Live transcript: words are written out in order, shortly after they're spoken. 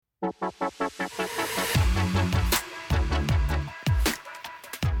Welcome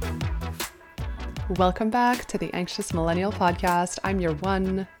back to the Anxious Millennial Podcast. I'm your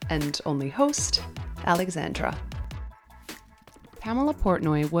one and only host, Alexandra. Pamela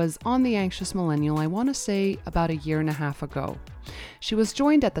Portnoy was on the Anxious Millennial, I want to say, about a year and a half ago. She was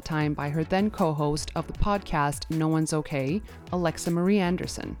joined at the time by her then co-host of the podcast No One's Okay, Alexa Marie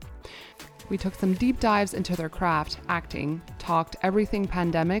Anderson. We took some deep dives into their craft, acting, talked everything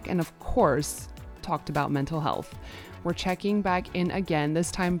pandemic, and of course, talked about mental health. We're checking back in again.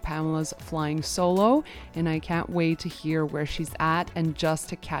 This time Pamela's flying solo, and I can't wait to hear where she's at and just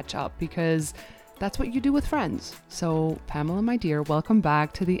to catch up, because that's what you do with friends. So Pamela, my dear, welcome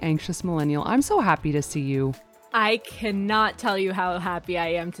back to the Anxious Millennial. I'm so happy to see you. I cannot tell you how happy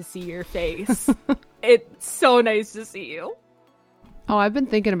I am to see your face. It's so nice to see you. Oh, I've been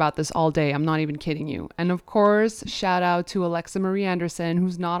thinking about this all day. I'm not even kidding you. And of course, shout out to Alexa Marie Anderson,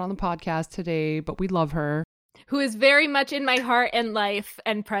 who's not on the podcast today, but we love her. Who is very much in my heart and life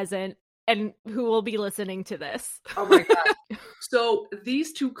and present, and who will be listening to this. Oh my God. So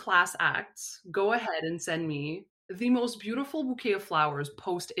these two class acts, go ahead and send me the most beautiful bouquet of flowers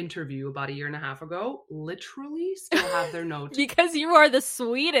post-interview about a year and a half ago. Literally still have their notes. Because you are the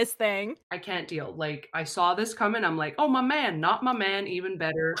sweetest thing. I can't deal. Like, I saw this coming. I'm like, oh, my man, not my man, even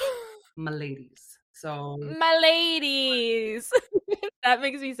better, my ladies. So my ladies. That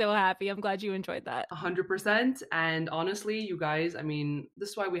makes me so happy. I'm glad you enjoyed that. 100%. And honestly, you guys, I mean, this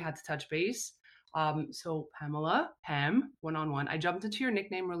is why we had to touch base. So Pamela, Pam, one-on-one. I jumped into your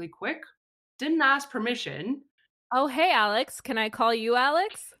nickname really quick. Didn't ask permission. Oh, hey, Alex. Can I call you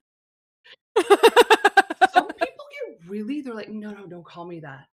Alex? Some people get really, they're like, no, don't call me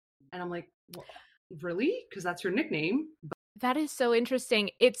that. And I'm like, well, really? Because that's your nickname. That is so interesting.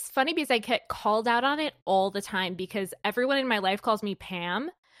 It's funny because I get called out on it all the time because everyone in my life calls me Pam,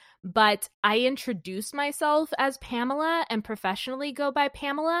 but I introduce myself as Pamela and professionally go by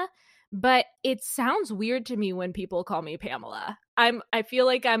Pamela. But it sounds weird to me when people call me Pamela. I feel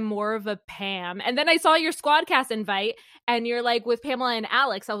like I'm more of a Pam. And then I saw your Squadcast invite and you're like with Pamela and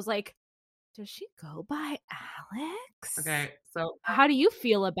Alex. I was like, does she go by Alex? Okay, so how do you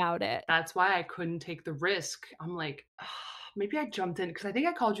feel about it? That's why I couldn't take the risk. I'm like, maybe I jumped in because I think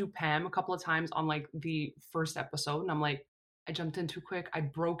I called you Pam a couple of times on like the first episode. And I'm like, I jumped in too quick. I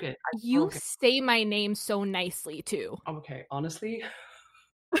broke it. You say my name so nicely too. Okay, honestly.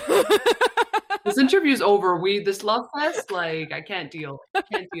 This interview's over. This love fest, like, I can't deal.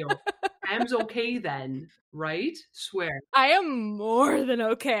 Pam's okay then, right? Swear. I am more than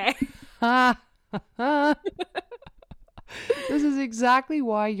okay. This is exactly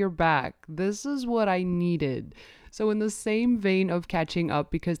why you're back. This is what I needed. So in the same vein of catching up,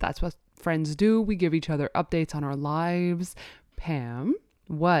 because that's what friends do, we give each other updates on our lives. Pam,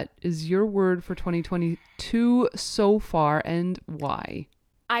 what is your word for 2022 so far and why?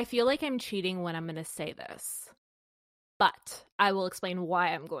 I feel like I'm cheating when I'm going to say this, but I will explain why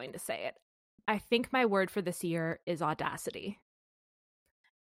I'm going to say it. I think my word for this year is audacity.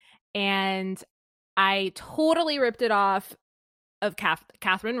 And I totally ripped it off of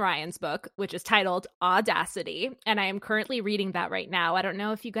Catherine Ryan's book, which is titled Audacity. And I am currently reading that right now. I don't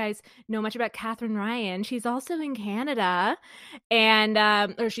know if you guys know much about Catherine Ryan. She's also in Canada and,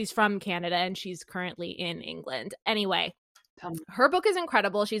 or she's from Canada and she's currently in England. Anyway, her book is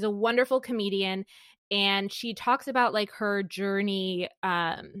incredible. She's a wonderful comedian and she talks about like her journey,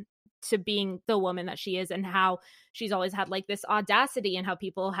 to being the woman that she is and how she's always had like this audacity and how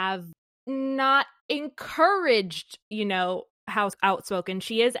people have not encouraged, how outspoken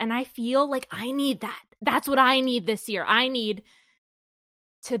she is. And I feel like I need that. That's what I need this year. I need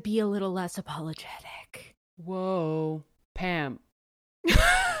to be a little less apologetic. Whoa, Pam.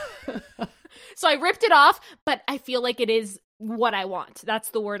 So I ripped it off, but I feel like it is what I want.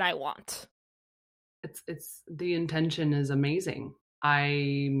 That's the word I want. It's the intention is amazing.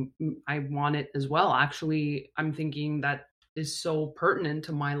 I want it as well. Actually, I'm thinking that is so pertinent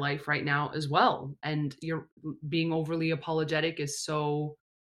to my life right now as well. And you're being overly apologetic is so,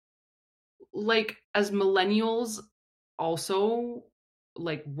 like, as millennials also,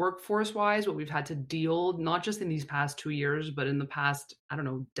 like, workforce wise, what we've had to deal, not just in these past 2 years, but in the past, I don't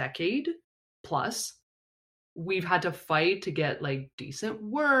know, decade plus, we've had to fight to get like decent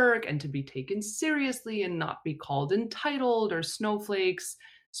work and to be taken seriously and not be called entitled or snowflakes.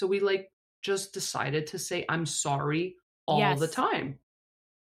 So we like just decided to say, I'm sorry all the time.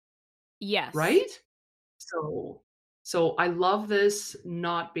 Yes. Right? So I love this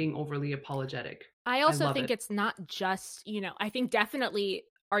not being overly apologetic. I also think it's not just, I think definitely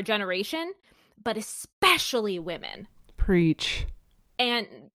our generation, but especially women. Preach.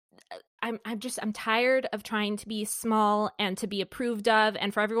 And I'm tired of trying to be small and to be approved of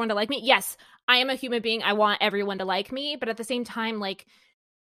and for everyone to like me. Yes, I am a human being. I want everyone to like me, but at the same time, like,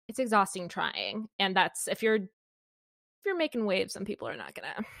 it's exhausting trying. And that's if you're making waves, some people are not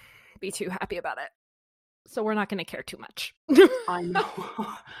gonna be too happy about it. So we're not gonna care too much. I know.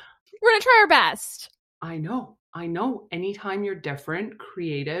 We're gonna try our best. I know. Anytime you're different,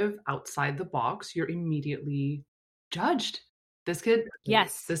 creative, outside the box, you're immediately judged.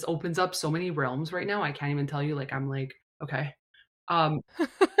 Yes. This opens up so many realms right now. I can't even tell you. Like, I'm like, okay. Do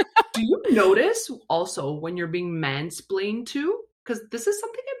you notice also when you're being mansplained to? Because this is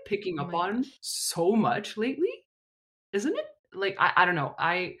something I'm picking up on so much lately, isn't it? Like, I don't know.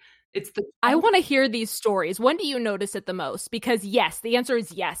 I want to hear these stories. When do you notice it the most? Because yes, the answer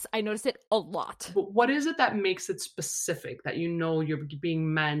is yes. I notice it a lot. But what is it that makes it specific that you know you're being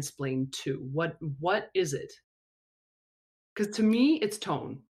mansplained to? What is it? Because to me, it's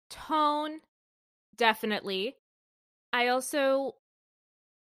tone. Tone, definitely. I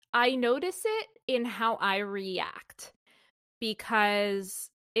notice it in how I react, because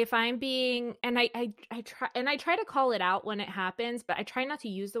if I'm being, and I try to call it out when it happens, but I try not to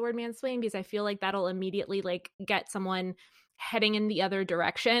use the word mansplain because I feel like that'll immediately like get someone heading in the other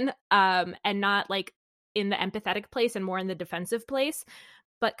direction, and not like in the empathetic place and more in the defensive place,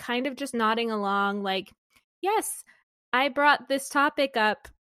 but kind of just nodding along like, yes, I brought this topic up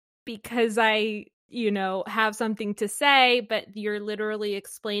because I, have something to say, but you're literally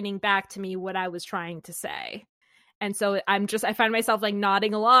explaining back to me what I was trying to say. And so I find myself like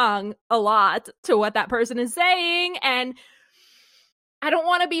nodding along a lot to what that person is saying. And I don't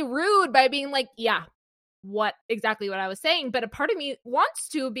want to be rude by being like, yeah, exactly what I was saying. But a part of me wants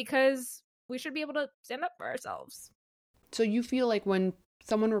to, because we should be able to stand up for ourselves. So you feel like when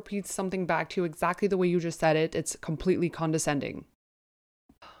someone repeats something back to you exactly the way you just said it, it's completely condescending.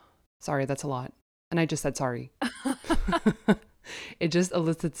 Sorry, that's a lot. And I just said sorry. It just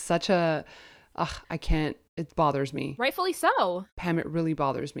elicits such a, I can't, it bothers me. Rightfully so. Pam, it really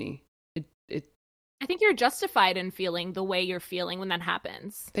bothers me. I think you're justified in feeling the way you're feeling when that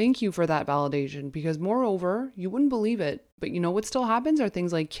happens. Thank you for that validation, because moreover, you wouldn't believe it, but you know what still happens are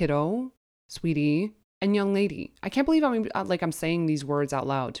things like kiddo, sweetie, and young lady. I can't believe I'm saying these words out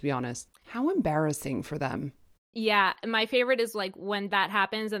loud, to be honest. How embarrassing for them. Yeah, my favorite is like when that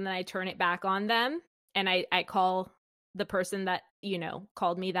happens and then I turn it back on them and I call the person that,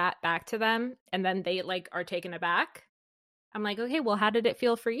 called me that back to them, and then they like are taken aback. I'm like, okay, well, how did it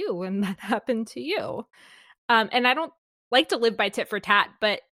feel for you when that happened to you? And I don't like to live by tit for tat,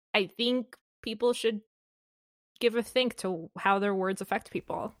 but I think people should give a think to how their words affect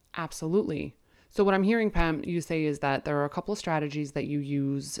people. Absolutely. So what I'm hearing, Pam, you say is that there are a couple of strategies that you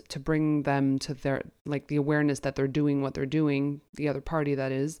use to bring them to their, like, the awareness that they're doing what they're doing, the other party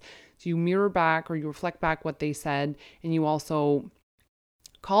that is. So you mirror back or you reflect back what they said, and you also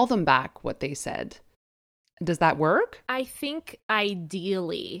call them back what they said. Does that work? I think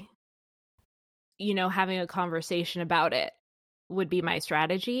ideally, having a conversation about it would be my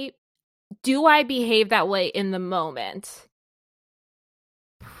strategy. Do I behave that way in the moment?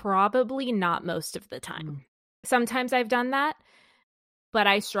 Probably not most of the time. Sometimes I've done that, but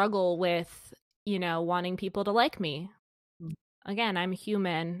I struggle with, wanting people to like me. Again, I'm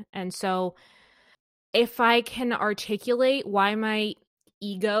human. And so if I can articulate why my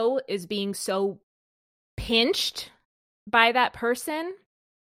ego is being so pinched by that person,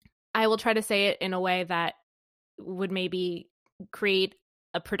 I will try to say it in a way that would maybe create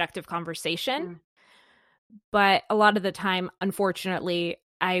a productive conversation. But a lot of the time, unfortunately,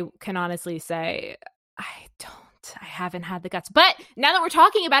 I can honestly say I haven't had the guts. But now that we're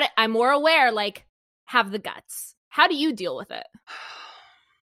talking about it, I'm more aware, like, have the guts. How do you deal with it?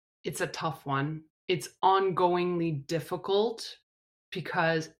 It's a tough one. It's ongoingly difficult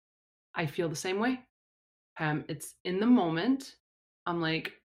because I feel the same way. It's in the moment. I'm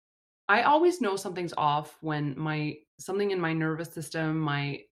like, I always know something's off when something in my nervous system,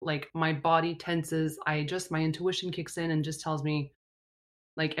 my body tenses. My intuition kicks in and just tells me,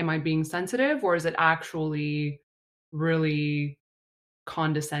 like, am I being sensitive, or is it actually really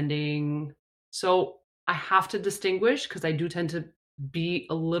condescending? So I have to distinguish, because I do tend to be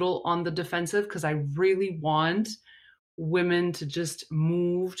a little on the defensive, because I really want women to just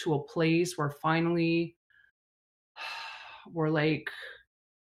move to a place where finally we're like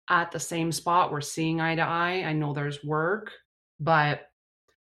at the same spot, we're seeing eye to eye. I know there's work, but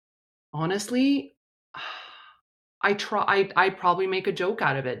honestly, I probably make a joke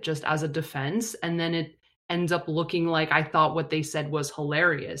out of it just as a defense, and then it ends up looking like I thought what they said was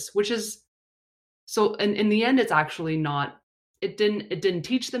hilarious, which is so in the end, it's actually not it didn't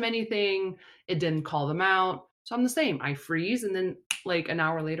teach them anything. It didn't call them out. So I'm the same. I freeze, and then like an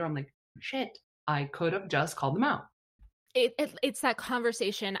hour later, I'm like, shit, I could have just called them out. It's that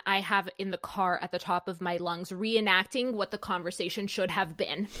conversation I have in the car at the top of my lungs, reenacting what the conversation should have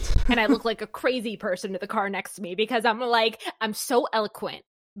been. And I look like a crazy person in the car next to me because I'm so eloquent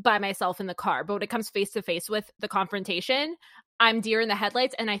by myself in the car. But when it comes face to face with the confrontation, I'm deer in the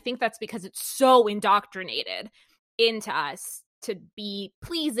headlights. And I think that's because it's so indoctrinated into us to be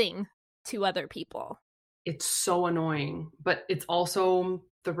pleasing to other people. It's so annoying, but it's also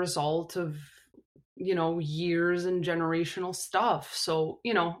the result of years and generational stuff. So,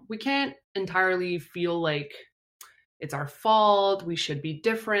 we can't entirely feel like it's our fault. We should be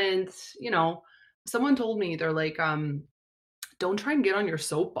different. Someone told me, they're like, don't try and get on your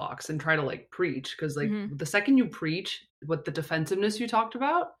soapbox and try to like preach. Cause like the second you preach what the defensiveness you talked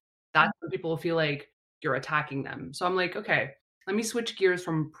about, that's when people feel like you're attacking them. So I'm like, okay, let me switch gears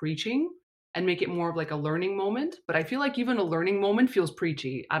from preaching and make it more of like a learning moment. But I feel like even a learning moment feels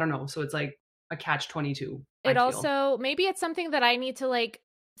preachy. I don't know. So it's like a catch-22. It also, maybe it's something that I need to like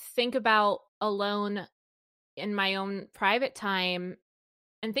think about alone in my own private time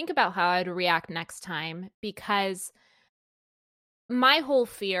and think about how I'd react next time, because my whole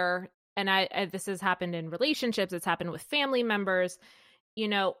fear, and this has happened in relationships, it's happened with family members,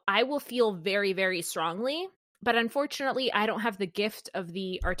 I will feel very, very strongly, but unfortunately I don't have the gift of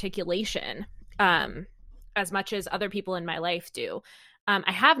the articulation as much as other people in my life do.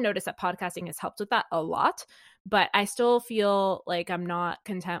 I have noticed that podcasting has helped with that a lot, but I still feel like I'm not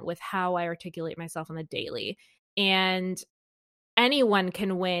content with how I articulate myself on the daily. And anyone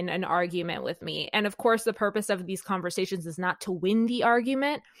can win an argument with me. And of course, the purpose of these conversations is not to win the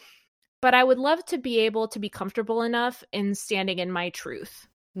argument, but I would love to be able to be comfortable enough in standing in my truth.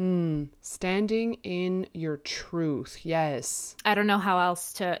 Standing in your truth. Yes. I don't know how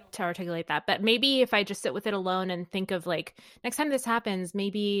else to articulate that, but maybe if I just sit with it alone and think of like, next time this happens,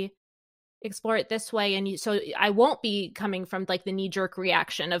 maybe explore it this way. And so I won't be coming from like the knee-jerk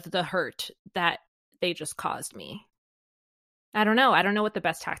reaction of the hurt that they just caused me. I don't know. I don't know what the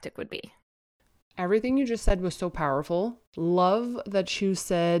best tactic would be. Everything you just said was so powerful. Love that you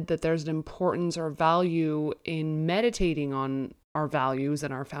said that there's an importance or value in meditating on our values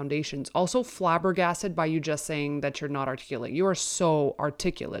and our foundations. Also flabbergasted by you just saying that you're not articulate. You are so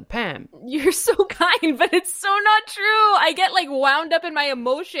articulate, Pam. You're so kind, but it's so not true. I get like wound up in my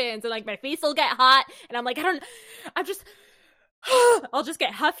emotions and like my face will get hot and I'm like, I'll just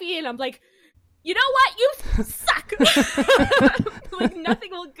get huffy and I'm like, you know what? You suck. Like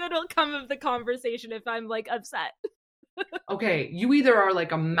nothing good will come of the conversation if I'm like upset. Okay, you either are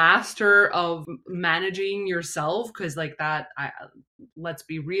like a master of managing yourself, because like that, let's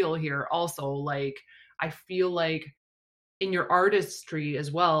be real here. Also, like I feel like in your artistry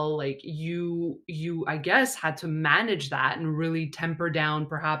as well, like you I guess had to manage that and really temper down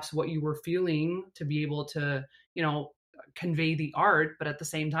perhaps what you were feeling to be able to convey the art. But at the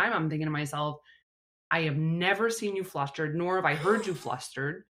same time, I'm thinking to myself, I have never seen you flustered, nor have I heard you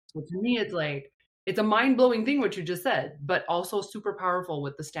flustered. So to me, it's like, it's a mind-blowing thing what you just said, but also super powerful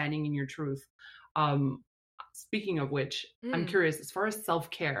with the standing in your truth. Speaking of which, I'm curious, as far as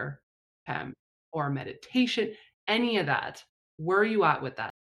self-care, Pam, or meditation, any of that, where are you at with that?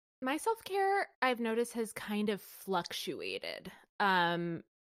 My self-care, I've noticed, has kind of fluctuated. I've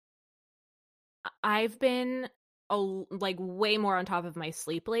been like way more on top of my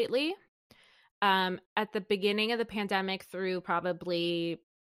sleep lately. At the beginning of the pandemic through probably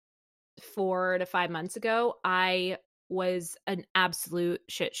 4 to 5 months ago, I was an absolute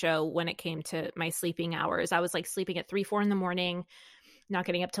shit show when it came to my sleeping hours. I was like sleeping at 3-4 in the morning, not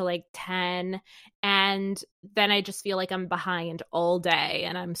getting up till like 10. And then I just feel like I'm behind all day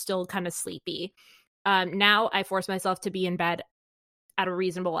and I'm still kind of sleepy. Now I force myself to be in bed at a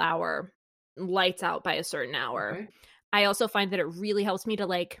reasonable hour, lights out by a certain hour. Okay. I also find that it really helps me to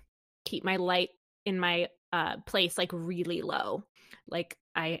like keep my light in my place like really low. Like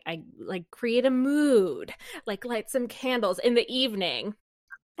I like create a mood, like light some candles in the evening,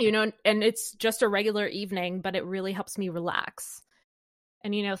 and it's just a regular evening, but it really helps me relax.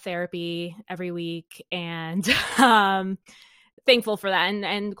 And therapy every week, and thankful for that,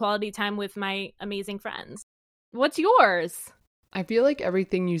 and quality time with my amazing friends. What's yours? I feel like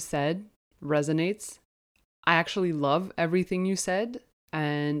everything you said resonates. I actually love everything you said,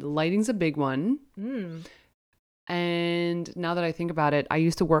 and lighting's a big one. And now that I think about it, I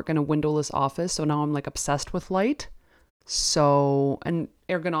used to work in a windowless office, so now I'm like obsessed with light. So, and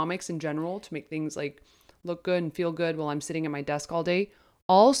ergonomics in general to make things like look good and feel good while I'm sitting at my desk all day.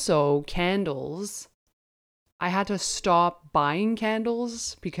 Also, candles. I had to stop buying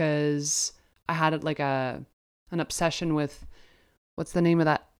candles because I had like an obsession with, what's the name of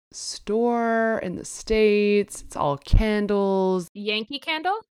that store in the States? It's all candles. Yankee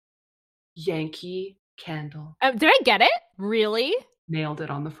Candle? Yankee Candle. Did I get it? Really? Nailed it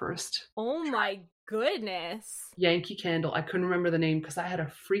on the first. Oh my goodness. Yankee Candle. I couldn't remember the name because I had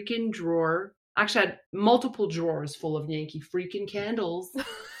a freaking drawer. Actually, I had multiple drawers full of Yankee freaking candles.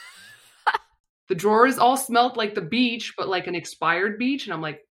 The drawers all smelled like the beach, but like an expired beach. And I'm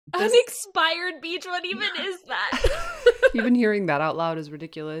like, An expired beach? What even is that? Even hearing that out loud is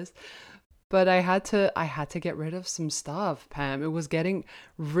ridiculous. But I had to get rid of some stuff, Pam. It was getting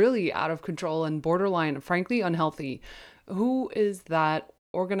really out of control and borderline, frankly, unhealthy. Who is that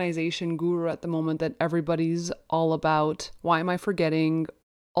organization guru at the moment that everybody's all about? Why am I forgetting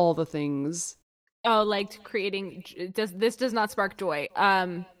all the things? Oh, like creating does not spark joy.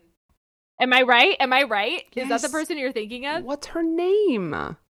 Am I right? Yes. Is that the person you're thinking of? What's her name?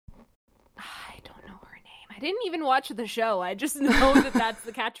 I don't know her name. I didn't even watch the show. I just know that that's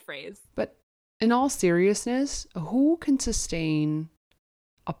the catchphrase. But in all seriousness, who can sustain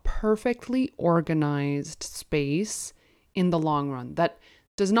a perfectly organized space in the long run that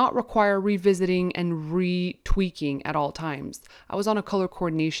does not require revisiting and retweaking at all times? I was on a color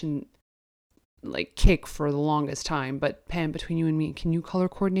coordination like kick for the longest time, but Pam, between you and me, can you color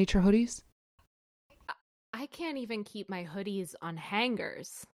coordinate your hoodies? I can't even keep my hoodies on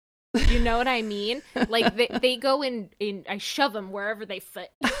hangers. You know what I mean? Like they go in I shove them wherever they fit.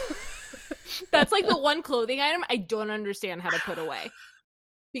 That's like the one clothing item I don't understand how to put away.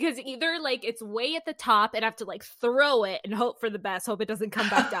 Because either like it's way at the top and I have to like throw it and hope for the best, hope it doesn't come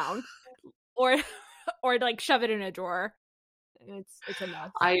back down. Or like shove it in a drawer. It's a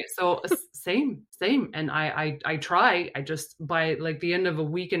mess. Same. And I try. I just, by like the end of a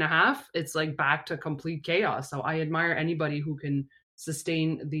week and a half, it's like back to complete chaos. So I admire anybody who can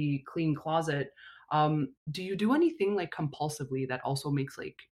sustain the clean closet. Do you do anything like compulsively that also makes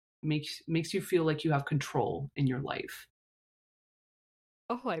you feel like you have control in your life?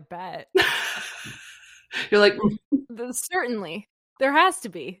 Oh, I bet. You're like, certainly. There has to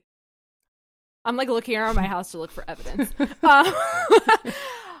be. I'm like looking around my house to look for evidence. That's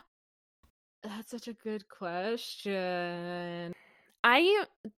such a good question. I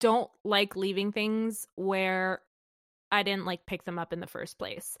don't like leaving things where I didn't like pick them up in the first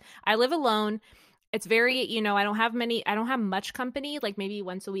place. I live alone. It's very, I don't have much company. Like maybe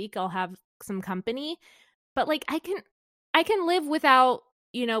once a week I'll have some company, but like I can live without,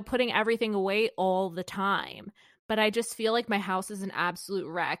 putting everything away all the time. But I just feel like my house is an absolute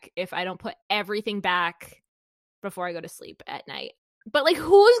wreck if I don't put everything back before I go to sleep at night. But like,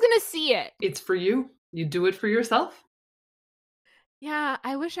 who's going to see it? It's for you. You do it for yourself. Yeah,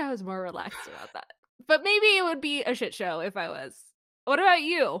 I wish I was more relaxed about that. But maybe it would be a shit show if I was. What about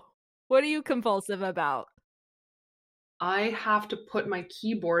you? What are you compulsive about? I have to put my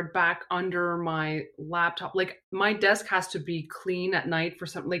keyboard back under my laptop. Like my desk has to be clean at night for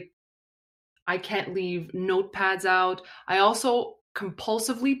something. Like I can't leave notepads out. I also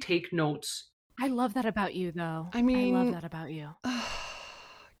compulsively take notes. I love that about you, though. I love that about you.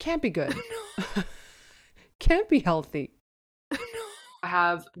 Can't be good. Can't be healthy. I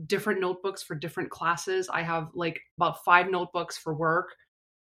have different notebooks for different classes. I have like about 5 notebooks for work.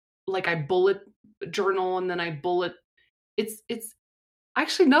 Like I bullet journal and then I bullet. It's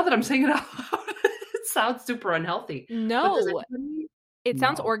actually, now that I'm saying it out loud, it sounds super unhealthy. No, it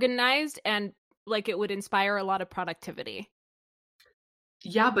sounds organized and like it would inspire a lot of productivity.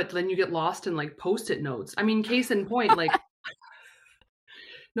 Yeah, but then you get lost in like Post-it notes. I mean, case in point, like,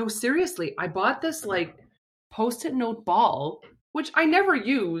 no, seriously, I bought this like Post-it note ball, which I never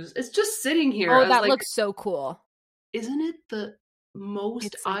use. It's just sitting here. Oh, that looks so cool. Isn't it the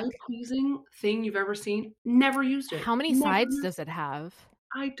most eye-pleasing thing you've ever seen? Never used it. How many sides does it have?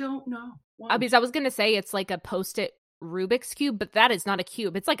 I don't know. Because I was going to say it's like a Post-it Rubik's Cube, but that is not a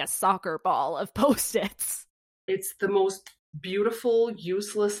cube. It's like a soccer ball of Post-its. It's the most beautiful,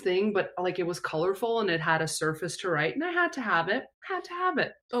 useless thing, but like it was colorful and it had a surface to write and I had to have it.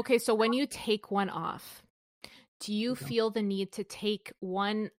 Okay, so when you take one off, do you feel the need to take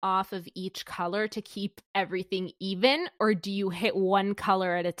one off of each color to keep everything even, or do you hit one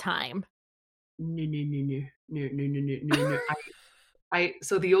color at a time? No.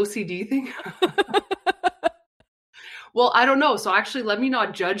 So the OCD thing? Well, I don't know. So actually, let me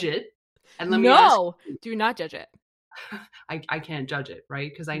not judge it. And let me ask you. Do not judge it. I can't judge it,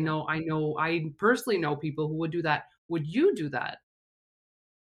 right? Because I personally know people who would do that. Would you do that?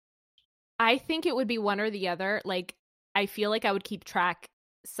 I think it would be one or the other. Like, I feel like I would keep track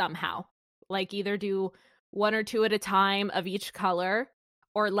somehow. Like, either do one or two at a time of each color,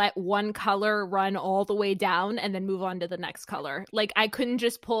 or let one color run all the way down and then move on to the next color. Like, I couldn't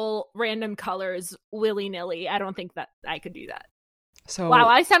just pull random colors willy-nilly. I don't think that I could do that. So wow,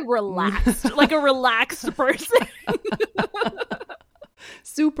 I sound relaxed, like a relaxed person.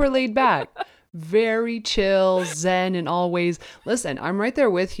 super laid back, very chill, zen in all ways. Listen, I'm right there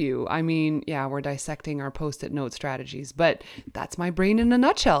with you. I mean, yeah, we're dissecting our post-it note strategies, but that's my brain in a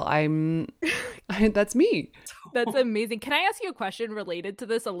nutshell. That's me. That's amazing. Can I ask you a question related to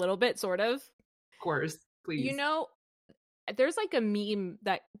this a little bit, sort of? Of course, please. You know, there's like a meme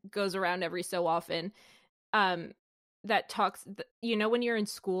that goes around every so often that talks, you know, when you're in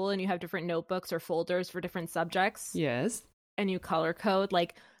school and you have different notebooks or folders for different subjects. Yes. And you color code,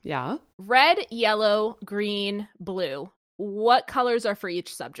 like, yeah, red, yellow, green, blue. What colors are for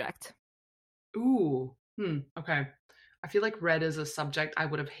each subject? Ooh. Okay. I feel like red is a subject I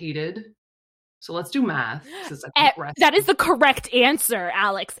would have hated. So let's do math. That is the correct answer,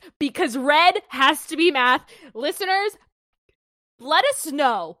 Alex, because red has to be math. Listeners, let us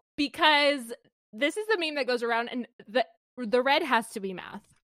know, because this is the meme that goes around, and the red has to be math.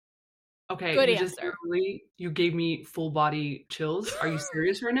 Okay, good answer. You gave me full body chills. Are you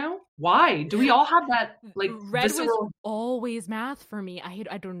serious right now? Why? Do we all have that, like, red visceral... was always math for me. I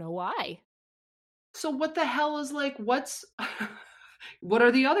don't know why. So what the hell is, like, what's what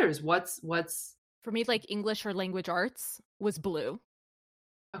are the others? What's for me, like, English or language arts was blue.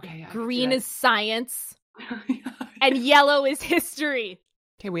 Okay. Green is science. And yellow is history.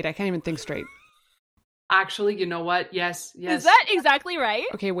 Okay, wait, I can't even think straight. Actually, you know what? Yes. Is that exactly right?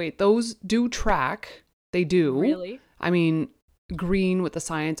 Okay, wait. Those do track. They do. Really? I mean, green with the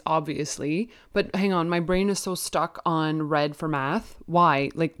science, obviously. But hang on, my brain is so stuck on red for math. Why?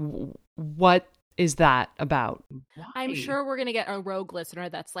 Like, what is that about? Why? I'm sure we're going to get a rogue listener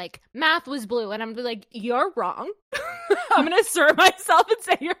that's like, math was blue. And I'm going to be like, you're wrong. I'm going to assert myself and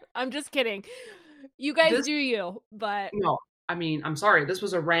say, I'm just kidding. You guys do you, but... No. I mean, I'm sorry, this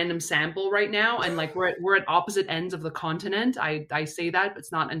was a random sample right now, and like we're at opposite ends of the continent. I say that, but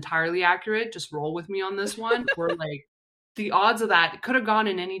it's not entirely accurate. Just roll with me on this one. We're like, the odds of that could have gone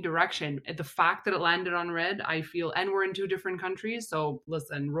in any direction. The fact that it landed on red, I feel, and we're in two different countries. So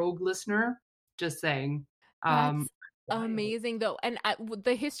listen, rogue listener, just saying. That's amazing though. And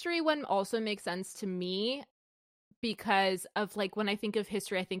the history one also makes sense to me, because of, like, when I think of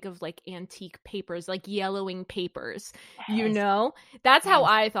history, I think of like antique papers, like yellowing papers, you know? That's how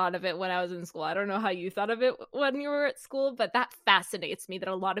I thought of it when I was in school. I don't know how you thought of it when you were at school, but that fascinates me that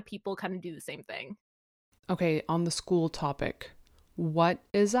a lot of people kind of do the same thing. Okay, on the school topic, what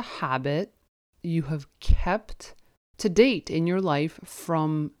is a habit you have kept to date in your life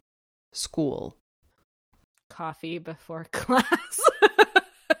from school? Coffee before class.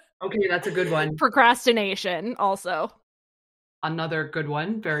 Okay, that's a good one. Procrastination, also. Another good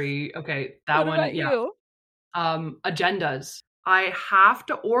one. Very okay. That what one, about yeah. You? Agendas. I have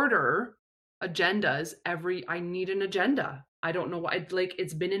to order agendas I need an agenda. I don't know why. Like,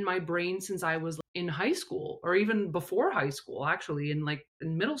 it's been in my brain since I was in high school, or even before high school, actually, in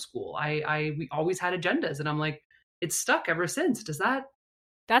middle school. We always had agendas, and I'm like, it's stuck ever since.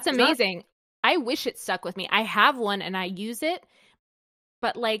 That's amazing. I wish it stuck with me. I have one and I use it.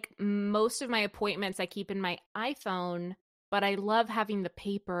 But like most of my appointments, I keep in my iPhone, but I love having the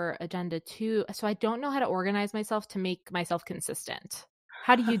paper agenda too. So I don't know how to organize myself to make myself consistent.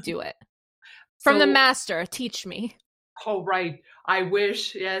 How do you do it? From the master, teach me. Oh, right. I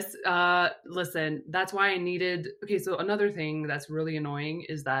wish. Yes. Listen, that's why I needed. Okay. So another thing that's really annoying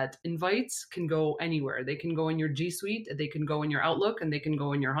is that invites can go anywhere. They can go in your G Suite, they can go in your Outlook, and they can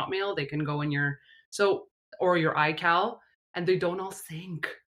go in your Hotmail, they can go in or your iCal. And they don't all sync.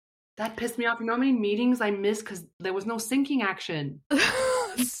 That pissed me off. You know how many meetings I missed because there was no syncing action?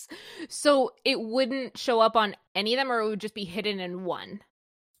 So it wouldn't show up on any of them, or it would just be hidden in one?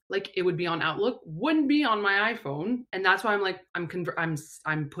 Like, it would be on Outlook, wouldn't be on my iPhone. And that's why I'm like,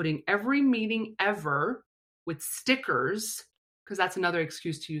 I'm putting every meeting ever with stickers, because that's another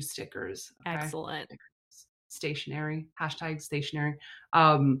excuse to use stickers. Okay? Excellent. Stationary. #stationary.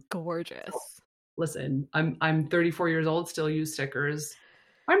 Gorgeous. So, listen, I'm 34 years old, still use stickers.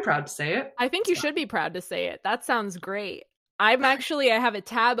 I'm proud to say it. I think you should be proud to say it. That sounds great. I have a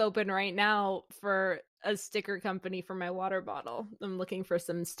tab open right now for a sticker company for my water bottle. I'm looking for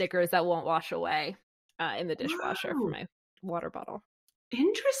some stickers that won't wash away in the dishwasher for my water bottle.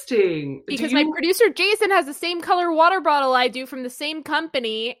 Interesting. Because my producer Jason has the same color water bottle I do from the same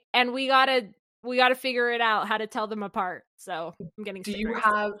company, and we gotta figure it out how to tell them apart. So I'm getting stickers.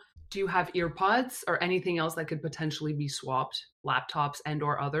 Do you have earpods or anything else that could potentially be swapped? Laptops and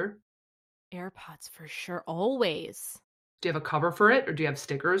or other? AirPods for sure. Always. Do you have a cover for it, or do you have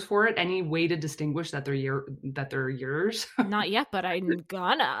stickers for it? Any way to distinguish that they're yours? Not yet, but I'm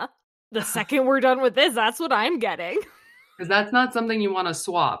gonna. The second we're done with this, that's what I'm getting. Because that's not something you want to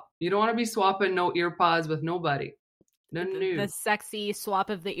swap. You don't want to be swapping no earpods with nobody. No, The no. sexy swap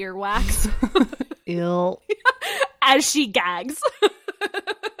of the earwax. Ill. As she gags.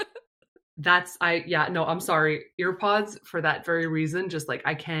 I'm sorry. Earpods for that very reason, just like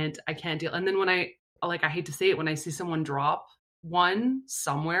I can't deal. And then when I hate to say it, when I see someone drop one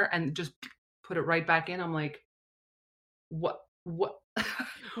somewhere and just put it right back in, I'm like, what?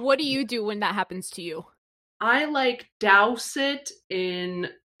 What do you do when that happens to you? I like douse it in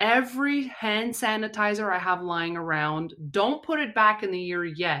every hand sanitizer I have lying around. Don't put it back in the ear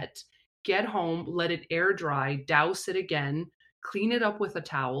yet. Get home, let it air dry, douse it again, clean it up with a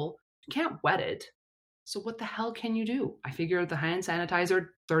towel. You can't wet it. So what the hell can you do? I figure the hand sanitizer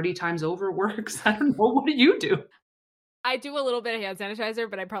 30 times over works. I don't know. What do you do? I do a little bit of hand sanitizer,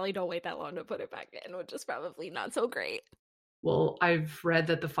 but I probably don't wait that long to put it back in, which is probably not so great. Well, I've read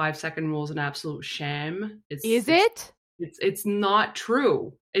that the 5-second rule is an absolute sham. Is it? It's not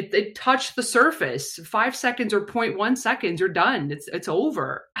true. It touched the surface. 5 seconds or 0.1 seconds, you're done. It's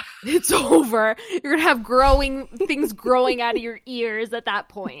over. It's over. You're gonna have things growing out of your ears at that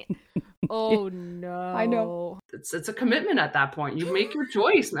point. Oh no. I know. It's a commitment at that point. You make your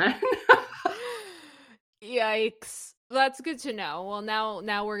choice, man. Yikes. That's good to know. Well,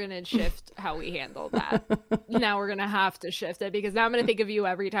 now we're gonna shift how we handle that. Now we're gonna have to shift it, because now I'm gonna think of you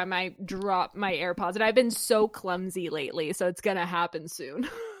every time I drop my AirPods, and I've been so clumsy lately, so it's gonna happen soon.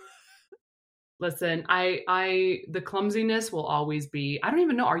 Listen, the clumsiness will always be. I don't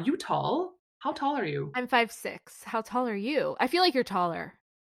even know. Are you tall? How tall are you? I'm 5'6". How tall are you? I feel like you're taller.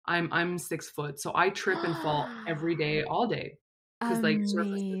 I'm 6 foot, so I trip and fall every day, all day.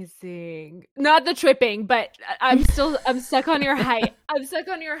 Amazing. Not the tripping, but I'm stuck on your height. I'm stuck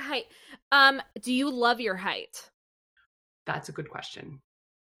on your height. Do you love your height? That's a good question.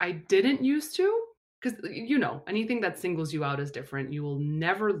 I didn't used to, because anything that singles you out is different. You will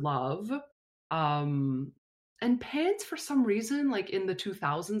never love. And pants, for some reason, like in the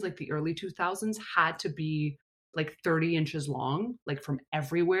 2000s, like the early 2000s, had to be like 30 inches long, like from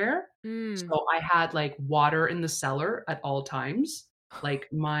everywhere. So I had like water in the cellar at all times. Like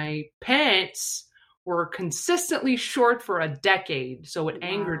my pants were consistently short for a decade. So it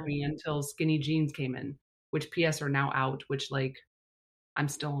angered me until skinny jeans came in, which PS are now out, which like I'm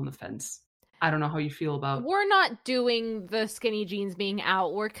still on the fence. I don't know how you feel about. We're not doing the skinny jeans being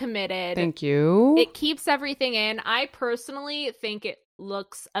out. We're committed. Thank you. It keeps everything in. I personally think it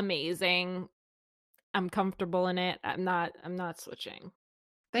looks amazing. I'm comfortable in it. I'm not switching.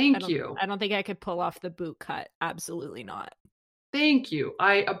 Thank you. I don't think I could pull off the boot cut. Absolutely not. Thank you.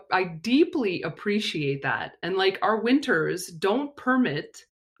 I deeply appreciate that. And like our winters don't permit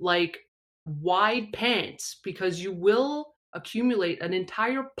like wide pants, because you will accumulate an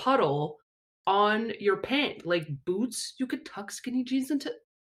entire puddle on your pant. Like boots, you could tuck skinny jeans into.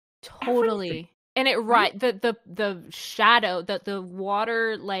 Totally. Everything. And the shadow, the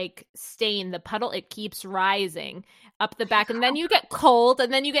water like stain, the puddle, it keeps rising up the back, and then you get cold,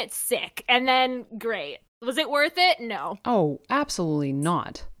 and then you get sick, and then great. Was it worth it? No. Oh, absolutely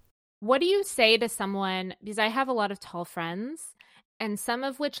not. What do you say to someone, because I have a lot of tall friends, and some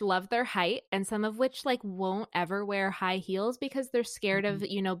of which love their height, and some of which like won't ever wear high heels because they're scared of,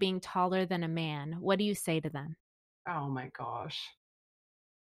 being taller than a man. What do you say to them? Oh my gosh.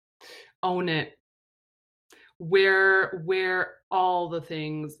 Own it. Wear all the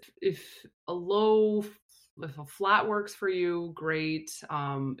things. If a flat works for you, great.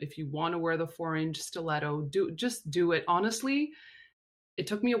 If you want to wear the 4-inch stiletto, just do it. Honestly, it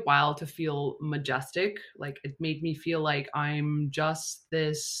took me a while to feel majestic. Like it made me feel like I'm just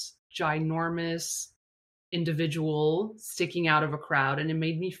this ginormous individual sticking out of a crowd, and it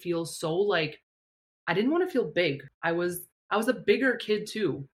made me feel so like I didn't want to feel big. I was a bigger kid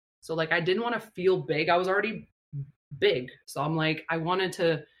too. So like I didn't want to feel big. I was already big. So I'm like,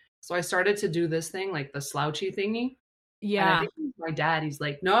 so I started to do this thing, like the slouchy thingy. Yeah. And I think my dad, he's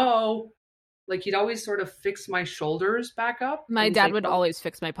like, no. Like he'd always sort of fix my shoulders back up. My dad would always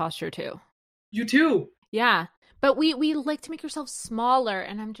fix my posture too. You too. Yeah. But we like to make yourself smaller,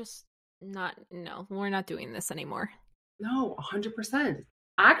 and I'm just no, we're not doing this anymore. No, 100%.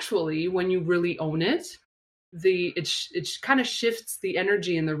 Actually, when you really own it, it kind of shifts the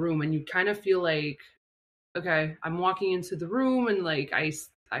energy in the room, and you kind of feel like, okay, I'm walking into the room, and like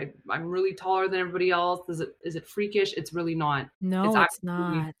I'm really taller than everybody else. Is it freakish? It's really not. No, it's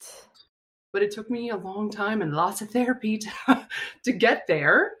not. But it took me a long time and lots of therapy to get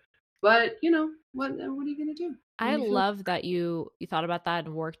there. But what are you gonna do when I you feel love that you thought about that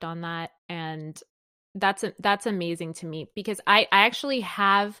and worked on that, and that's amazing to me because I actually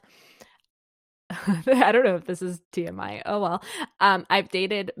have I don't know if this is TMI. Oh well. I've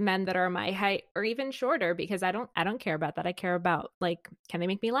dated men that are my height or even shorter because I don't care about that. I care about, like, can they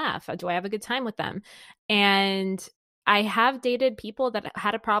make me laugh? Do I have a good time with them? And I have dated people that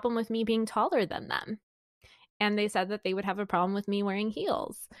had a problem with me being taller than them. And they said that they would have a problem with me wearing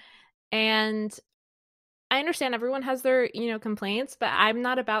heels. And I understand everyone has their, complaints, but I'm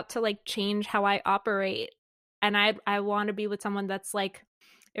not about to, like, change how I operate. And I want to be with someone that's like,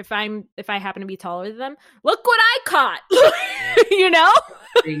 if I happen to be taller than them, look what I caught. you know?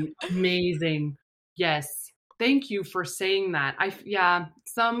 amazing. Yes. Thank you for saying that. Yeah,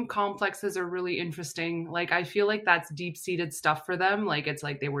 some complexes are really interesting. Like, I feel like that's deep-seated stuff for them. Like, it's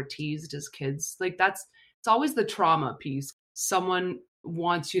like they were teased as kids. Like, it's always the trauma piece. Someone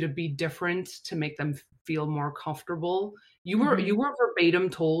wants you to be different to make them feel more comfortable. You were verbatim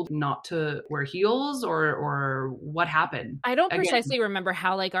told not to wear heels, or what happened? I don't Again, precisely remember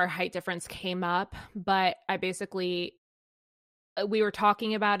how, like, our height difference came up, but I basically we were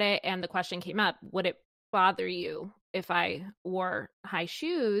talking about it and the question came up, would it bother you if I wore high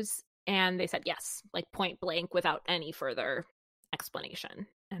shoes? And they said yes, like point blank without any further explanation.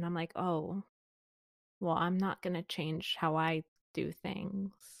 And I'm like, oh, well, I'm not going to change how I do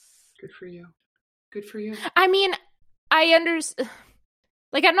things. good for you. Good for you. I mean, I understand.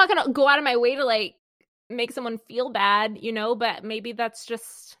 Like, I'm not going to go out of my way to, like, make someone feel bad, but maybe that's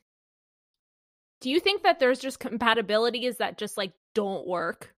just. Do you think that there's just compatibilities that just, like, don't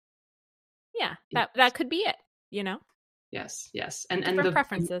work? Yeah, that could be it, Yes. Different And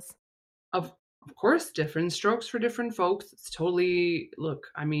preferences. of course, different strokes for different folks. It's totally, look,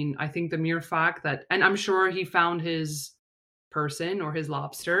 I mean, I think the mere fact that, and I'm sure he found his person or his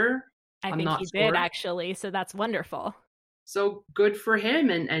lobster. I I'm think not he did, sure. actually, so that's wonderful. So good for him.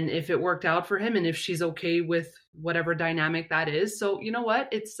 And if it worked out for him and if she's okay with whatever dynamic that is. So you know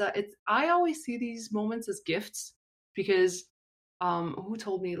what? I always see these moments as gifts because who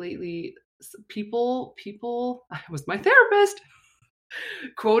told me lately, people I was my therapist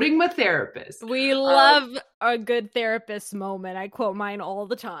quoting my therapist. We love a good therapist moment. I quote mine all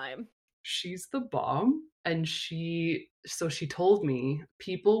the time. She's the bomb. And she told me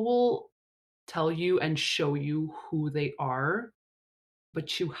people will tell you and show you who they are,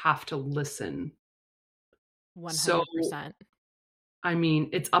 but you have to listen. 100%. So, I mean,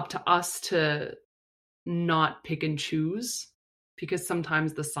 it's up to us to not pick and choose because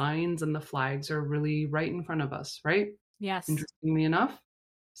sometimes the signs and the flags are really right in front of us, right? Yes. Interestingly enough.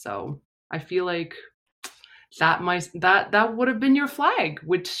 So I feel like that would have been your flag,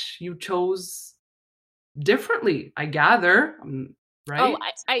 which you chose differently, I gather. Right? Oh,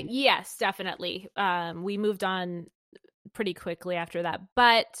 yes, definitely. We moved on pretty quickly after that,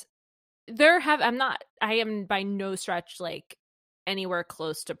 but I am by no stretch, like, anywhere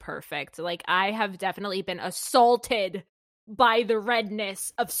close to perfect. Like, I have definitely been assaulted by the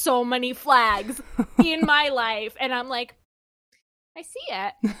redness of so many flags in my life, and I'm like, I see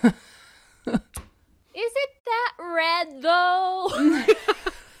it. Is it that red though?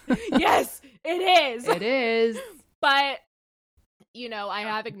 Yes, it is. It is. But I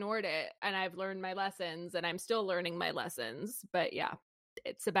have ignored it and I've learned my lessons and I'm still learning my lessons. But yeah,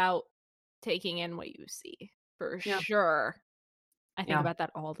 it's about taking in what you see for sure. I think about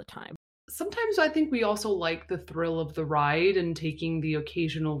that all the time. Sometimes I think we also like the thrill of the ride and taking the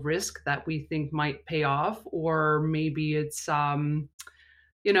occasional risk that we think might pay off, or maybe it's the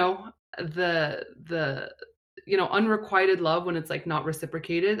unrequited love when it's like not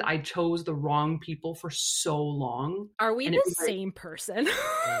reciprocated. I chose the wrong people for so long. Are we and the same person?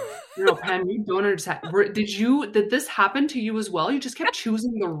 No, Pam, you don't understand. Did this happen to you as well? You just kept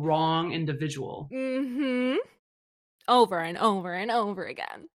choosing the wrong individual. Mm-hmm. Over and over and over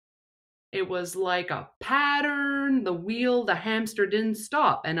again. It was like a pattern. The hamster didn't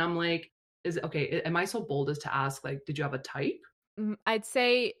stop. And I'm like, is it okay? Am I so bold as to ask, like, did you have a type? I'd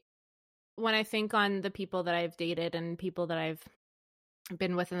say when I think on the people that I've dated and people that I've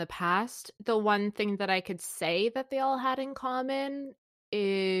been with in the past, the one thing that I could say that they all had in common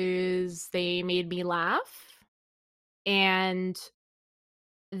is they made me laugh and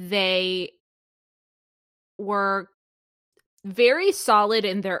they were very solid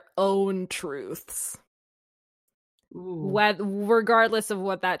in their own truths. Regardless of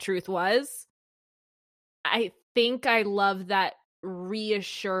what that truth was. I think I love that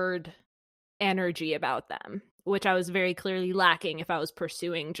reassured energy about them, which I was very clearly lacking if I was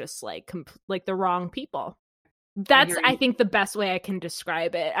pursuing just like the wrong people. That's, I think, the best way I can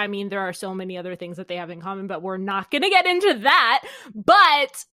describe it. I mean, there are so many other things that they have in common, but we're not going to get into that.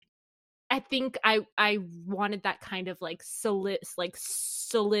 But I think I wanted that kind of like solidity.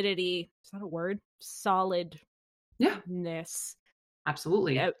 Is that a word? Solidness. Yeah,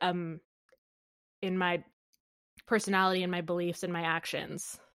 absolutely. In my personality and my beliefs and my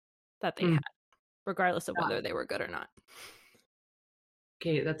actions that they had, regardless of whether they were good or not.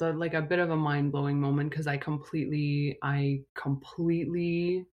 Okay, that's like a bit of a mind-blowing moment because I completely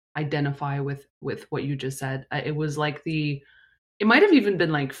identify with what you just said. It was like it might have even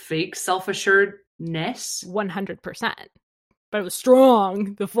been like fake self-assuredness. 100%. But it was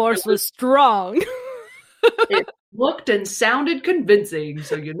strong. The force was strong. It looked and sounded convincing.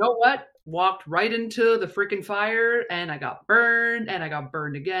 So you know what? Walked right into the freaking fire and I got burned and I got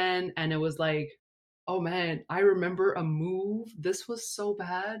burned again. And it was like, oh man, I remember a move. This was so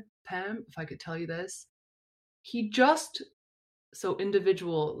bad, Pam, if I could tell you this.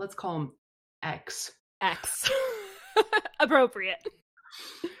 Individual, let's call him X. Appropriate.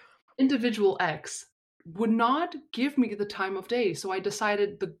 Individual X would not give me the time of day. So I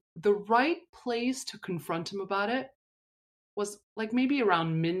decided the right place to confront him about it was like maybe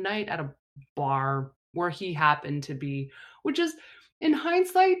around midnight at a bar where he happened to be, which is, in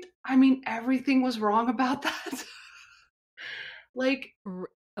hindsight, I mean, everything was wrong about that. Like,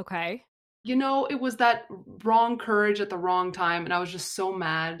 okay. You know, it was that wrong courage at the wrong time. And I was just so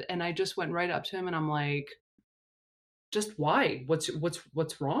mad. And I just went right up to him and I'm like, just why? What's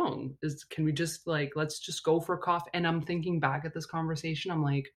wrong? Can we just like, let's just go for a coffee? And I'm thinking back at this conversation. I'm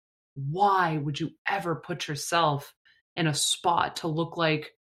like, why would you ever put yourself in a spot to look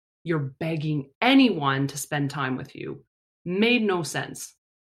like you're begging anyone to spend time with you? Made no sense.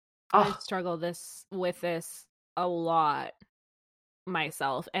 I struggle with this a lot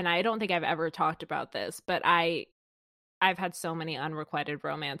myself, and I don't think I've ever talked about this, but I've had so many unrequited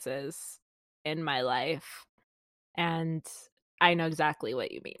romances in my life, and I know exactly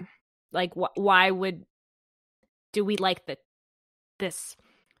what you mean. Like, why do we like this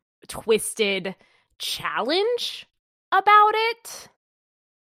twisted challenge about it?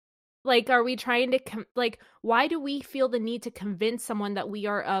 Like, are we trying to why do we feel the need to convince someone that we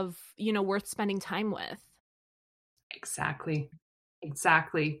are worth spending time with? Exactly.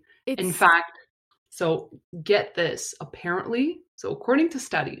 In fact, so get this, apparently, so according to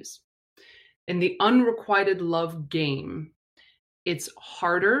studies, in the unrequited love game, it's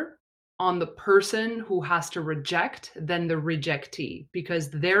harder on the person who has to reject than the rejectee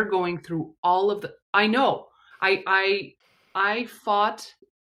because they're going through all of the, I know, I fought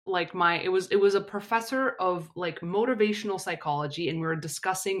like it was a professor of like motivational psychology and we were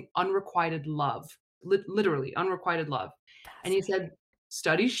discussing unrequited love, literally unrequited love. And he said,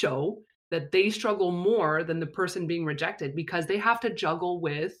 studies show that they struggle more than the person being rejected because they have to juggle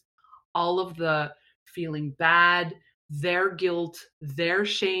with all of the feeling bad, their guilt, their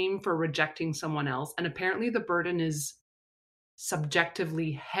shame for rejecting someone else. And apparently the burden is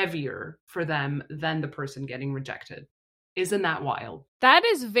subjectively heavier for them than the person getting rejected. Isn't that wild? That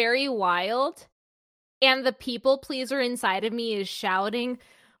is very wild. And the people pleaser inside of me is shouting,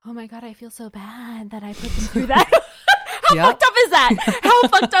 oh my God, I feel so bad that I put them through that. How fucked up is that? How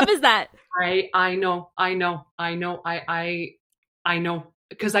fucked up is that? I know.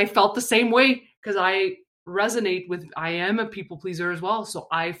 Because I felt the same way. Because I resonate with, I am a people pleaser as well. So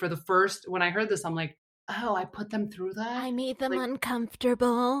when I heard this, I'm like, oh, I put them through that. I made them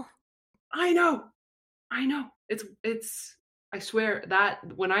uncomfortable. I know. It's, I swear that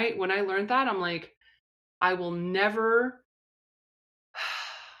when I learned that, I'm like, I will never,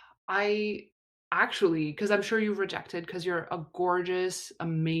 because I'm sure you've rejected because you're a gorgeous,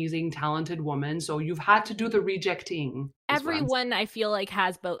 amazing, talented woman. So you've had to do the rejecting. Everyone I feel like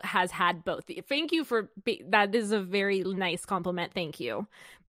has had both. Thank you for that is a very nice compliment. Thank you.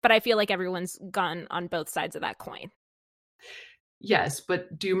 But I feel like everyone's gone on both sides of that coin. Yes,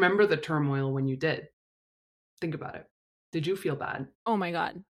 but do you remember the turmoil when you did? Think about it. Did you feel bad? Oh my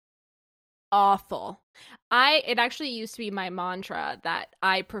God. Awful. It actually used to be my mantra that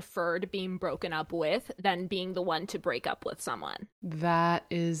I preferred being broken up with than being the one to break up with someone. That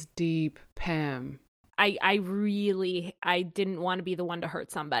is deep, Pam. I didn't want to be the one to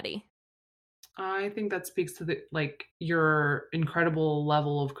hurt somebody. I think that speaks to your incredible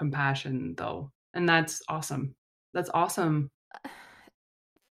level of compassion though. And that's awesome. That's awesome.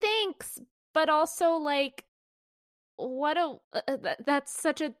 Thanks. But also like, that's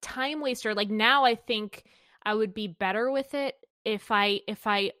such a time waster. Like now I think I would be better with it if I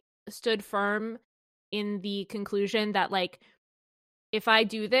stood firm in the conclusion that like if I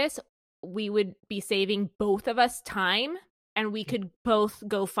do this, we would be saving both of us time and we could both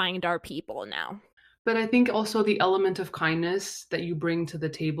go find our people now. But I think also the element of kindness that you bring to the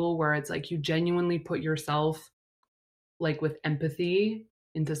table, where it's like you genuinely put yourself like with empathy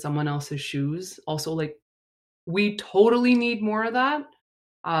into someone else's shoes. Also, like, we totally need more of that.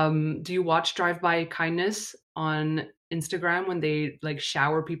 Do you watch Drive By Kindness on Instagram when they like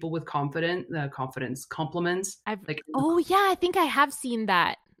shower people with compliments? Like, Oh yeah, I think I have seen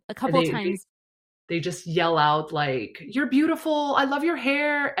that a couple they times. they just yell out like, "You're beautiful. I love your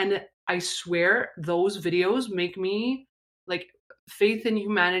hair." And I swear those videos make me like faith in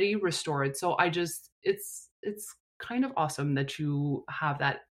humanity restored. So it's kind of awesome that you have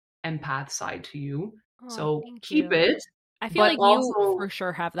that empath side to you. Oh, So thank keep you. it, I feel but like you also, for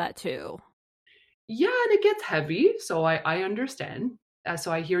sure have that too. yeah, and it gets heavy. So I understand.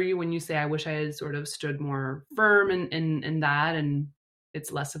 So I hear you when you say I wish I had sort of stood more firm in that, and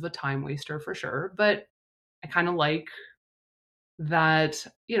it's less of a time waster for sure. But I kind of like that,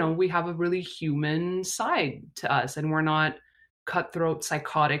 we have a really human side to us and we're not cutthroat,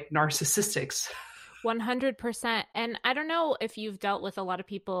 psychotic narcissistics. 100%. And I don't know if you've dealt with a lot of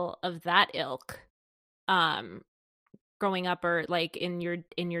people of that ilk um growing up or like in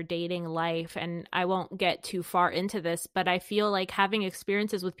your dating life, and I won't get too far into this, but I feel like having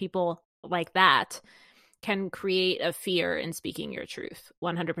experiences with people like that can create a fear in speaking your truth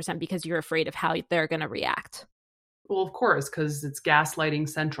 100% because you're afraid of how they're going to react. Well, of course, because it's gaslighting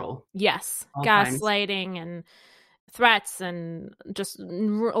central Yes, all times. gaslighting and threats and just a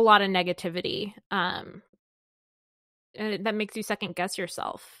lot of negativity. And that makes you second guess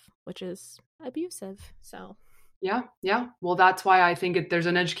yourself, which is abusive. So, Yeah, yeah. Well, that's why I think there's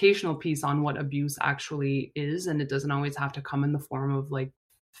an educational piece on what abuse actually is, and it doesn't always have to come in the form of like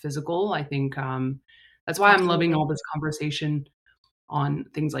physical. I think that's why I'm loving absolutely. all this conversation on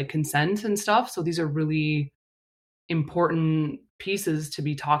things like consent and stuff. So these are really important pieces to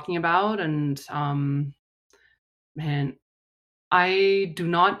be talking about. And man, I do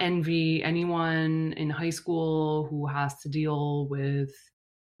not envy anyone in high school who has to deal with,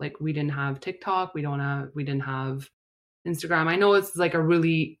 like, we didn't have TikTok, we didn't have Instagram. I know it's like a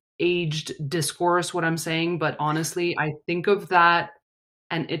really aged discourse what I'm saying, but honestly, I think of that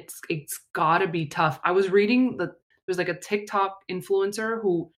and it's got to be tough. I was reading that there's like a TikTok influencer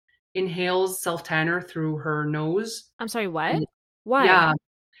who inhales self tanner through her nose. I'm sorry, what? And Why? yeah,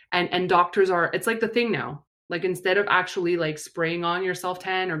 and doctors are, it's like the thing now, like instead of actually like spraying on your self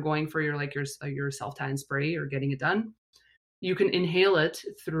tan or going for your like your self tan spray or getting it done, you can inhale it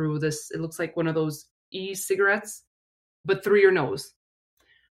through this, it looks like one of those e-cigarettes, but through your nose.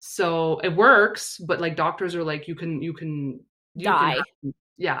 So it works, but like doctors are like, you can Die. have,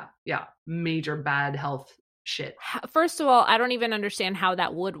 yeah, major bad health shit. First of all, I don't even understand how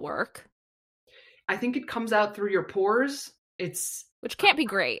that would work, I think it comes out through your pores. It's which can't be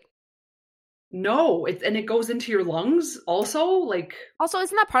great. no, and it goes into your lungs also, like, Also,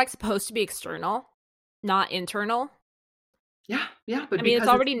 isn't that product supposed to be external, not internal? yeah, I but mean, it's because it's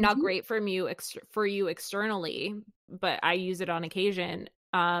already not easy. great for you externally, but I use it on occasion.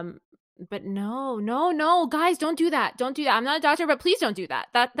 But no, guys, don't do that. Don't do that. I'm not a doctor, but please don't do that.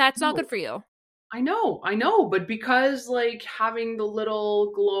 That's not No, good for you. I know, but because like having the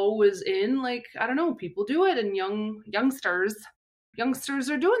little glow is in, like, I don't know, people do it, and youngsters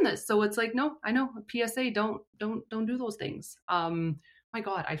are doing this. So it's like, no, I know, a PSA, don't do those things. My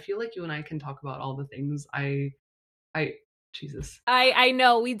God, I feel like you and I can talk about all the things. I Jesus. I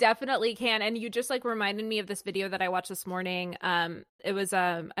know we definitely can, and you just like reminded me of this video that I watched this morning. It was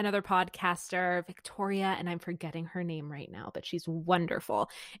another podcaster, Victoria, and I'm forgetting her name right now, but she's wonderful,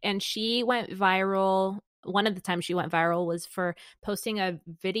 and she went viral. One of the times she went viral was for posting a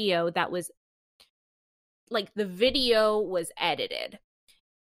video that was like the video was edited,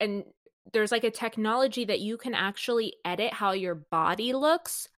 and there's like a technology that you can actually edit how your body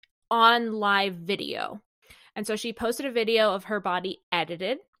looks on live video. And so she posted a video of her body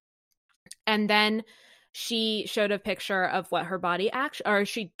edited, and then she showed a picture of what her body or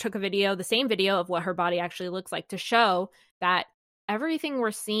she took a video, the same video of what her body actually looks like, to show that everything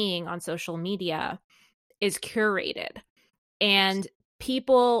we're seeing on social media is curated. And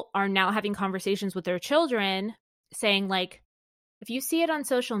people are now having conversations with their children saying, like, if you see it on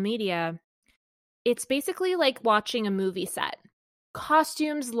social media, it's basically like watching a movie set.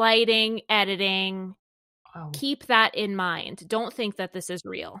 Costumes, lighting, editing. Wow. Keep that in mind. Don't think that this is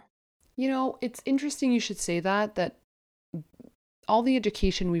real. It's interesting you should say that all the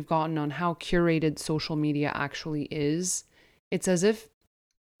education we've gotten on how curated social media actually is, it's as if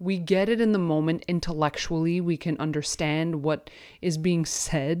we get it in the moment intellectually, we can understand what is being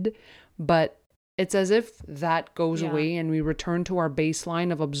said, but it's as if that goes Yeah. away and we return to our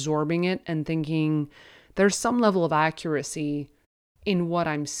baseline of absorbing it and thinking there's some level of accuracy in what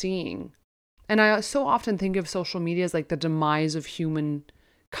I'm seeing. And I so often think of social media as like the demise of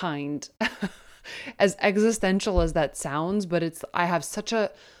humankind. As existential as that sounds, but I have such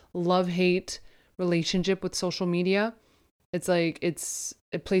a love-hate relationship with social media. It's like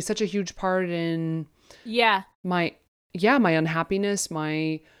it plays such a huge part in Yeah. my my unhappiness,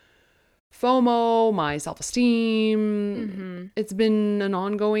 my FOMO, my self-esteem. Mm-hmm. It's been an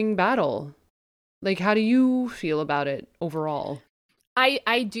ongoing battle. Like, how do you feel about it overall?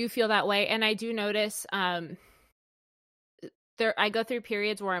 I do feel that way, and I do notice there I go through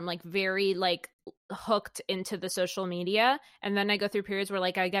periods where I'm like very like hooked into the social media, and then I go through periods where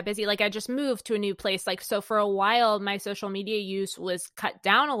like I get busy. Like I just moved to a new place, like so for a while my social media use was cut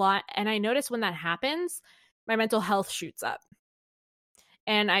down a lot, and I notice when that happens my mental health shoots up,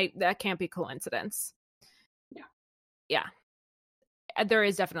 and I that can't be coincidence. Yeah. Yeah, there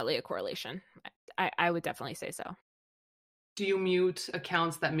is definitely a correlation. I would definitely say so. Do you mute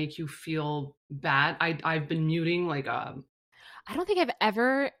accounts that make you feel bad? I've been muting like I don't think I've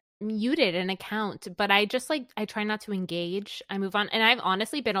ever muted an account, but I just like I try not to engage. I move on, and I've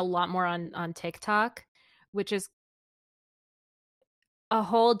honestly been a lot more on TikTok, which is a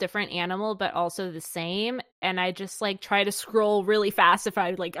whole different animal but also the same, and I just like try to scroll really fast if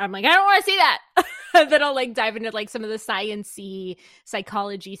I'm like I don't want to see that. And then I'll like dive into like some of the science-y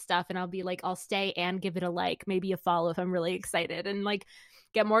psychology stuff, and I'll be like I'll stay and give it a like, maybe a follow if I'm really excited, and like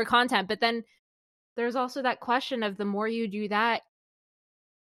get more content. But then there's also that question of the more you do that,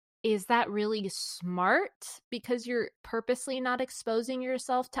 is that really smart because you're purposely not exposing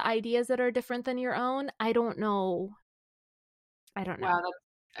yourself to ideas that are different than your own? I don't know. I don't know. wow,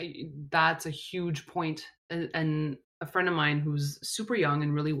 that's a huge point. And a friend of mine who's super young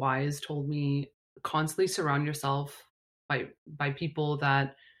and really wise told me constantly surround yourself by people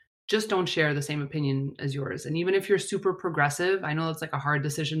that just don't share the same opinion as yours. And even if you're super progressive, I know that's like a hard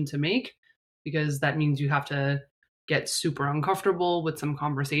decision to make because that means you have to get super uncomfortable with some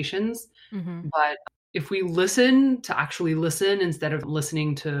conversations. Mm-hmm. But if we listen to actually listen instead of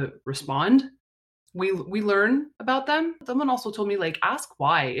listening to respond, we learn about them. Someone also told me like ask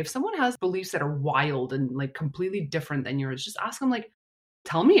why. If someone has beliefs that are wild and like completely different than yours, just ask them like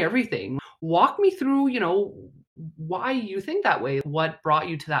tell me everything. Walk me through, why you think that way, what brought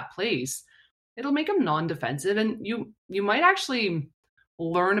you to that place. It'll make them non-defensive and you might actually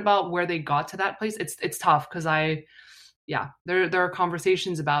learn about where they got to that place. It's tough because there are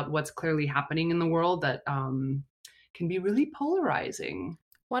conversations about what's clearly happening in the world that can be really polarizing.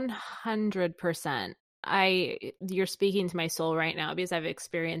 100%. You're speaking to my soul right now because I've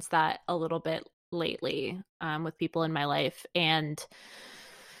experienced that a little bit lately with people in my life, and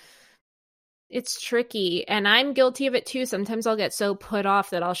it's tricky, and I'm guilty of it too. Sometimes I'll get so put off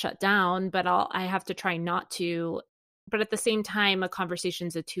that I'll shut down, but I have to try not to. But at the same time, a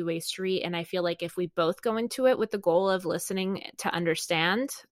conversation's a two-way street, and I feel like if we both go into it with the goal of listening to understand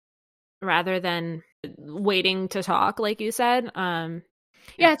rather than waiting to talk, like you said,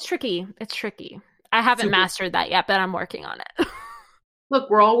 yeah, it's tricky. It's tricky. I haven't Super. mastered that yet, but I'm working on it. Look,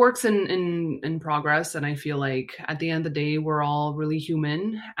 we're all works in progress, and I feel like at the end of the day, we're all really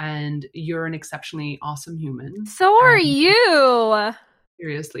human, and you're an exceptionally awesome human. So are And you.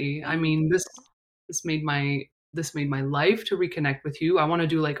 seriously, I Thank mean, you. this made my life to reconnect with you. I want to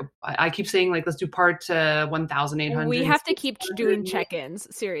do like I keep saying like let's do part 1800 We and have to keep 600. doing check-ins,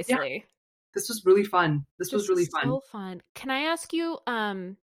 Yeah, seriously. this was really fun. This was This really is fun. so fun. Can I ask you,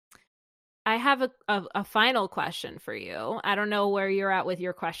 I have a final question for you. I don't know where you're at with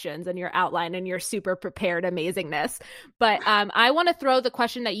your questions and your outline and your super prepared amazingness, but I want to throw the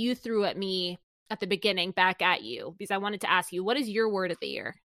question that you threw at me at the beginning back at you because I wanted to ask you, what is your word of the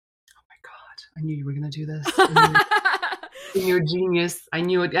year? Oh my God, I knew you were gonna do this. You're a genius. I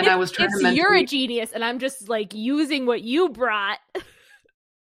knew it, and I was trying to You're a mentally. genius, and I'm just like using what you brought.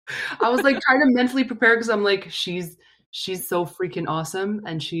 I was like trying to mentally prepare because I'm like she's so freaking awesome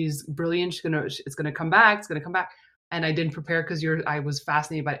and she's brilliant. It's gonna come back. It's gonna come back. And I didn't prepare because I was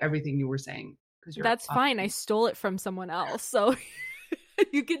fascinated by everything you were saying because you're That's fine. I stole it from someone else, so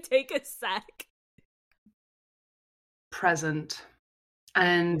you can take a sec. present.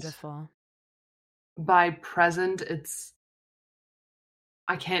 And Beautiful. by present,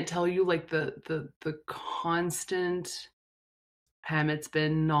 I can't tell you like the constant Pam, it's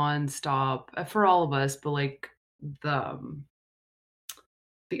been nonstop for all of us, but like the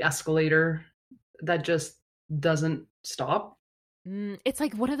the escalator that just doesn't stop. It's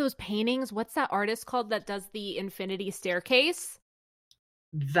like one of those paintings. What's that artist called that does the infinity staircase?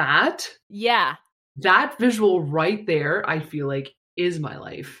 that Yeah. that visual right there, I feel like is my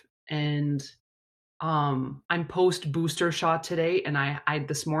life. And I'm post booster shot today, and I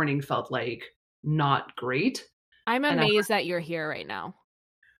this morning felt like not great. I'm And I amazed that you're here right now.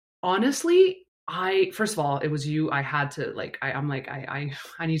 honestly, I first of all, it was you. I had to like I'm like I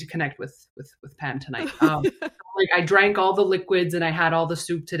need to connect with Pam tonight. Like I drank all the liquids and I had all the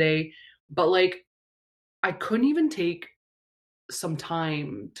soup today, but like I couldn't even take some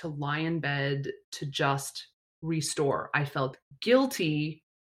time to lie in bed to just restore. I felt guilty,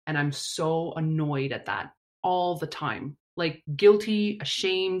 and I'm so annoyed at that all the time. Like guilty,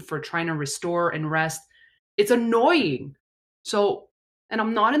 ashamed for trying to restore and rest. It's annoying. So, and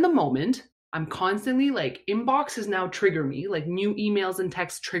I'm not in the moment. I'm constantly like inboxes now trigger me, like new emails and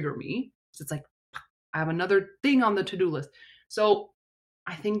texts trigger me. So it's like I have another thing on the to-do list. So,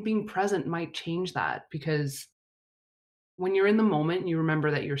 I think being present might change that, because when you're in the moment, you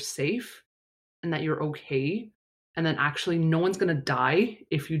remember that you're safe and that you're okay. And then actually, no one's going to die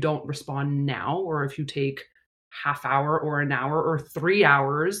if you don't respond now, or if you take half hour or an hour or 3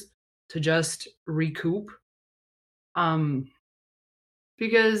 hours to just recoup. Um,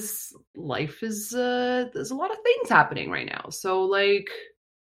 because life is, there's a lot of things happening right now. So, like,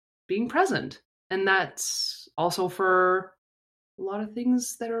 being present. And that's also for a lot of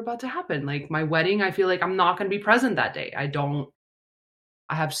things that are about to happen. Like my wedding, I feel like I'm not going to be present that day. I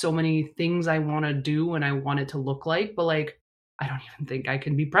have so many things I want to do and I want it to look like, but like I don't even think I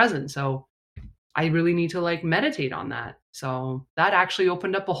can be present. So I really need to like meditate on that. So that actually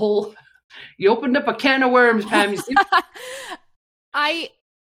opened up a whole you opened up a can of worms, Pam. You see? I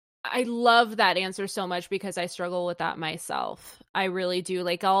I love that answer so much because I struggle with that myself. I really do.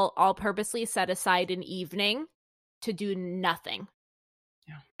 Like I'll purposely set aside an evening to do nothing.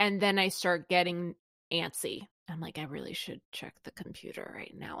 Yeah. And then I start getting antsy. I'm like, I really should check the computer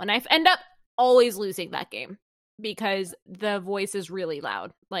right now. And I end up always losing that game because the voice is really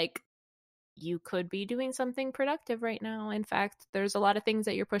loud. Like, you could be doing something productive right now. In fact, there's a lot of things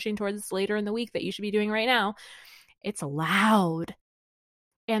that you're pushing towards later in the week that you should be doing right now. It's loud.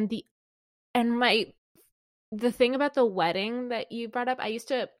 And the thing about the wedding that you brought up, I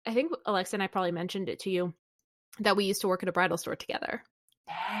think Alexa and I probably mentioned it to you, that we used to work at a bridal store together.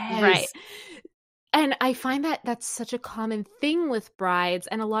 Right. Yes. And I find that that's such a common thing with brides.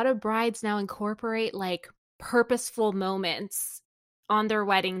 And a lot of brides now incorporate like purposeful moments on their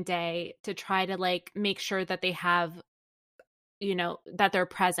wedding day to try to like make sure that they have, that they're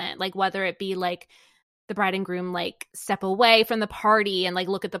present. Like whether it be like the bride and groom like step away from the party and like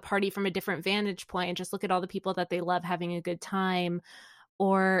look at the party from a different vantage point and just look at all the people that they love having a good time,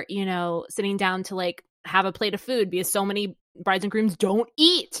 or sitting down to like have a plate of food, because so many brides and grooms don't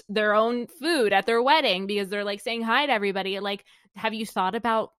eat their own food at their wedding because they're like saying hi to everybody. Like, have you thought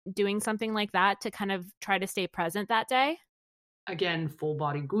about doing something like that to kind of try to stay present that day? Again, full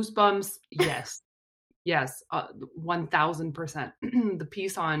body goosebumps. Yes. Yes. 1000%.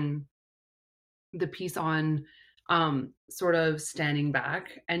 The piece on sort of standing back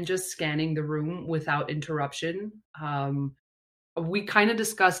and just scanning the room without interruption. We kind of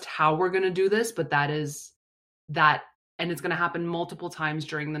discussed how we're going to do this, but that, and it's going to happen multiple times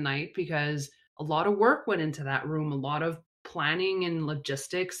during the night because a lot of work went into that room, a lot of planning and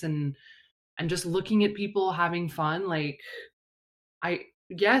logistics, and just looking at people having fun. Like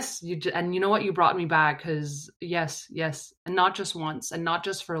yes, and you know what, you brought me back, because yes, and not just once, and not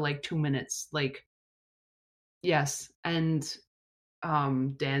just for like 2 minutes, like yes, and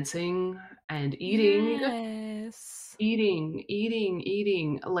dancing and eating. Yes.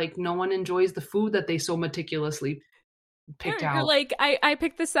 Eating. Like no one enjoys the food that they so meticulously picked You're out. like, I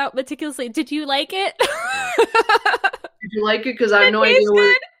picked this out meticulously. Did you like it? Did you like it? Because I Did have it no idea taste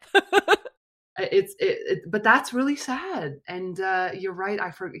where good? but that's really sad. And you're right.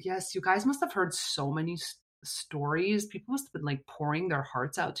 I forget. Yes, you guys must have heard so many stories. People must have been like pouring their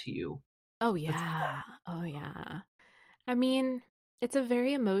hearts out to you. Oh That's yeah. Oh yeah. I mean, it's a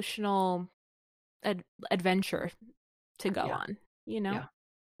very emotional adventure to go yeah, on, yeah,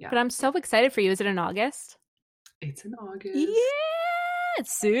 yeah. But I'm so excited for you. Is it in August? It's in Yeah, August.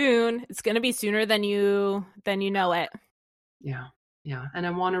 it's soon. It's gonna be sooner than you know it. Yeah. Yeah. And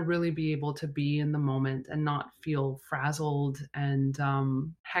I want to really be able to be in the moment and not feel frazzled and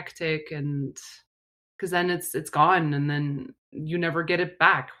hectic, and because then it's gone and then you never get it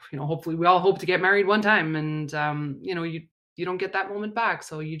back. Hopefully we all hope to get married one time, and you don't get that moment back.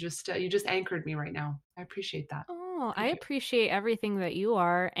 So you just anchored me right now. I appreciate that. Oh, I Thank you. appreciate everything that you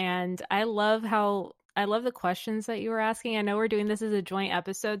are, and I love how I love the questions that you were asking. I know we're doing this as a joint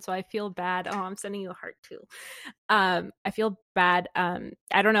episode, so I feel bad. Oh, I'm sending you a heart too. I feel bad.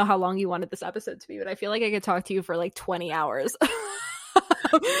 I don't know how long you wanted this episode to be, but I feel like I could talk to you for like 20 hours.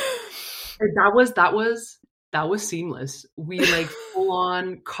 That was seamless. We like full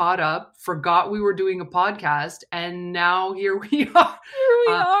on caught up, forgot we were doing a podcast, and now here we are. Here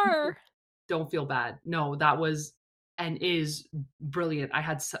we are. Don't feel bad. No, that was and is brilliant.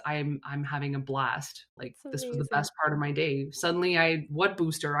 I'm having a blast. Like this was the best part of my day. Suddenly what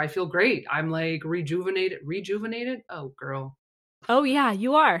booster? I feel great. I'm like rejuvenated. Oh girl. Oh yeah,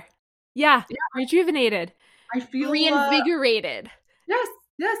 you are. Yeah. Rejuvenated. I feel reinvigorated. Yes.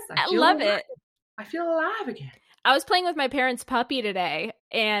 I love it. I feel alive again. I was playing with my parents' puppy today,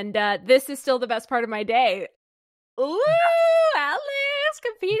 and this is still the best part of my day. Ooh, Alex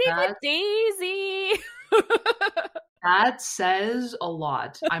competing with Daisy. That says a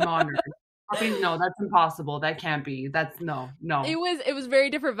lot. I'm honored. Puppies, no, that's impossible. That can't be. That's no. It was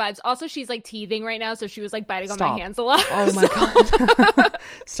very different vibes. Also, she's like teething right now, so she was like biting on my hands a lot. Oh my god.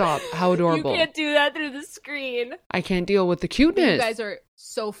 Stop. How adorable. You can't do that through the screen. I can't deal with the cuteness. You guys are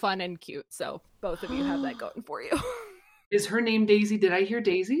so fun and cute, so both of you have that going for you. Is her name Daisy? Did I hear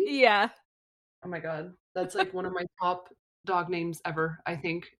Daisy? Yeah. Oh my god. That's like one of my top dog names ever, I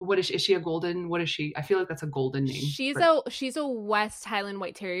think. What is she? Is she a golden? What is she? I feel like that's a golden name. She's a West Highland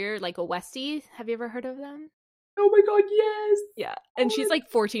White Terrier, like a Westie. Have you ever heard of them? Oh my god, yes. Yeah. And she's like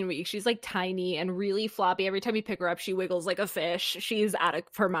 14 weeks. She's like tiny and really floppy. Every time you pick her up, she wiggles like a fish. She's out of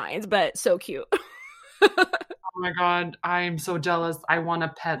her mind, but so cute. Oh my god, I'm so jealous. I want a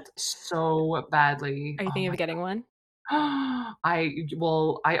pet so badly. Are you thinking of getting one?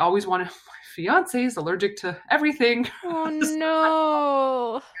 I always want to. My fiance is allergic to everything. Oh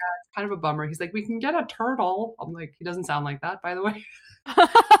no. Yeah, it's kind of a bummer. He's like, we can get a turtle. I'm like, he doesn't sound like that, by the way.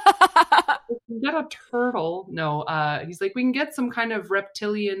 We can get a turtle. No, he's like, we can get some kind of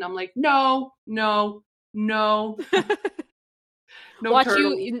reptilian. I'm like, no. No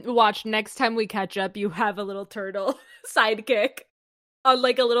watch next time we catch up, you have a little turtle sidekick on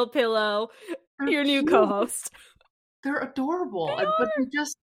like a little pillow. Your new co-host. They're adorable,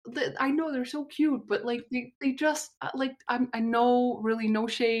 but I know they're so cute, but like they just like I know really no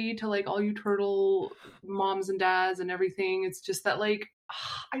shade to like all you turtle moms and dads and everything. It's just that like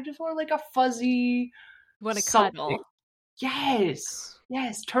I just want like a fuzzy. Want to cuddle? Yes.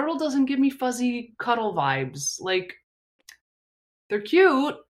 Turtle doesn't give me fuzzy cuddle vibes. Like they're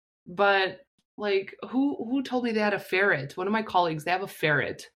cute, but like who told me they had a ferret? One of my colleagues, they have a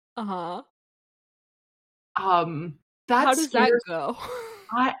ferret. Uh-huh. How does that go?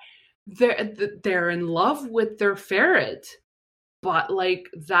 They're in love with their ferret, but like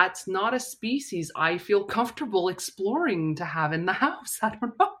that's not a species I feel comfortable exploring to have in the house. I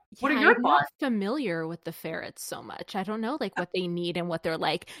don't know. What are your thoughts? I'm not familiar with the ferrets so much. I don't know like what they need and what they're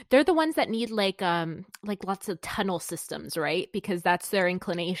like. They're the ones that need like lots of tunnel systems, right? Because that's their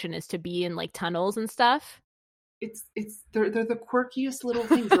inclination is to be in like tunnels and stuff. They're the quirkiest little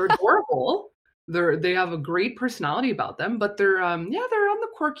things. They're adorable. They have a great personality about them, but they're on the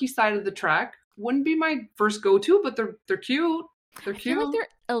quirky side of the track. Wouldn't be my first go-to, but they're cute. They're cute. I feel like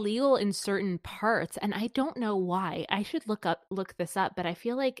they're illegal in certain parts, and I don't know why. I should look this up, but I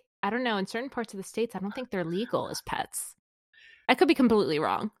feel like I don't know, in certain parts of the States, I don't think they're legal as pets. I could be completely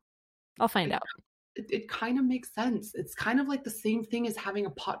wrong. I'll find out. It kind of makes sense. It's kind of like the same thing as having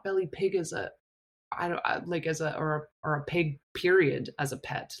a potbelly pig as a pig period as a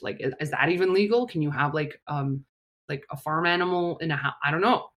pet. Like is that even legal? Can you have like a farm animal in a house? I don't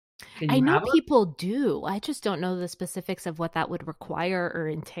know. I know people do. I just don't know the specifics of what that would require or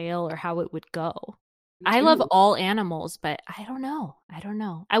entail or how it would go. I love all animals, but I don't know.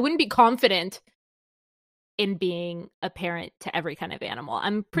 I wouldn't be confident in being a parent to every kind of animal.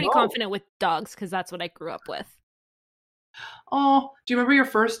 I'm pretty confident with dogs because that's what I grew up with. Oh, do you remember your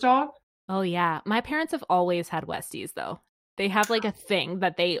first dog? Oh yeah. My parents have always had Westies though. They have like a thing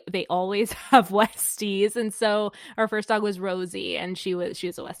that they always have Westies. And so our first dog was Rosie and she was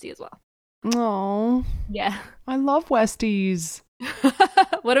a Westie as well. Oh. Yeah. I love Westies.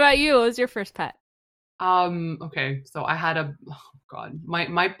 What about you? What was your first pet? Okay. So I had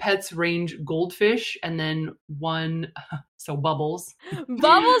my pets range goldfish and then Bubbles.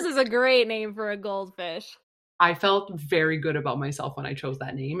 Bubbles is a great name for a goldfish. I felt very good about myself when I chose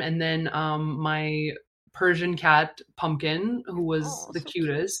that name. And then my Persian cat Pumpkin, who was the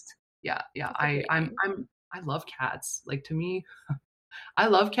cutest. Cute. Yeah. I love cats. Like to me, I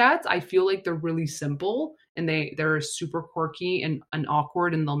love cats. I feel like they're really simple and they're super quirky and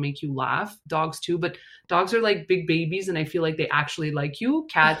awkward and they'll make you laugh. Dogs too, but dogs are like big babies and I feel like they actually like you.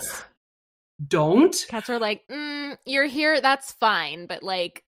 Cats don't. Cats are like, you're here, that's fine, but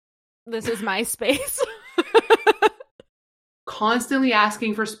like, this is my space. Constantly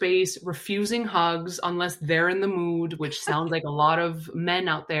asking for space, refusing hugs unless they're in the mood, which sounds like a lot of men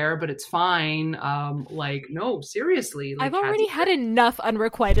out there, but it's fine. Like, no, seriously. Like, I've already had enough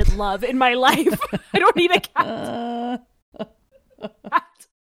unrequited love in my life. I don't need a cat.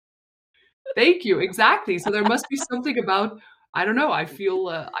 Thank you. Exactly. So there must be something about, I don't know. I feel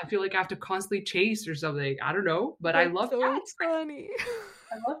like I have to constantly chase or something. I don't know, but I love cats. Funny.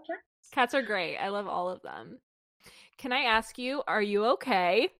 I love cats. Cats are great. I love all of them. Can I ask you, are you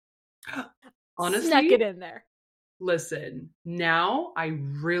okay? Honestly, snuck it in there. Listen, now I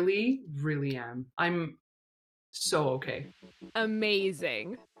really, really am. I'm so okay.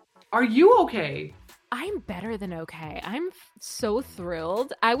 Amazing. Are you okay? I'm better than okay. I'm so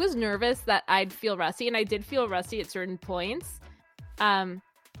thrilled. I was nervous that I'd feel rusty, and I did feel rusty at certain points.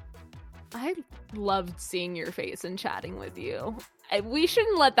 I loved seeing your face and chatting with you. We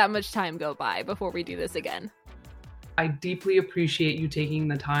shouldn't let that much time go by before we do this again. I deeply appreciate you taking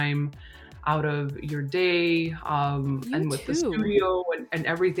the time out of your day, and with the studio and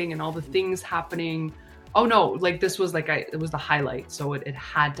everything and all the things happening. Oh no, like this was it was the highlight, so it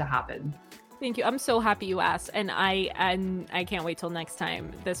had to happen. Thank you. I'm so happy you asked, and I can't wait till next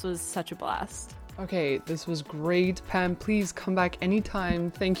time. This was such a blast. Okay, this was great. Pam, please come back anytime.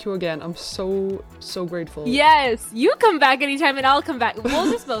 Thank you again. I'm so grateful. Yes, you come back anytime and I'll come back.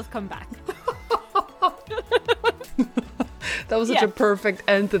 We'll just both come back. That was such a perfect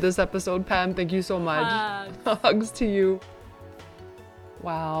end to this episode, Pam. Thank you so much. Hugs to you.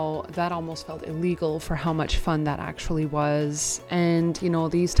 Wow, that almost felt illegal for how much fun that actually was. And, you know,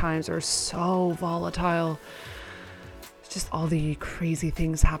 these times are so volatile. Just all the crazy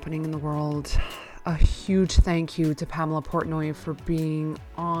things happening in the world. A huge thank you to Pamela Portnoy for being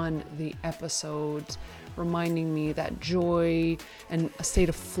on the episode, reminding me that joy and a state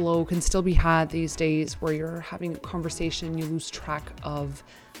of flow can still be had these days where you're having a conversation, you lose track of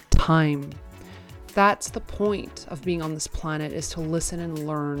time. That's the point of being on this planet, is to listen and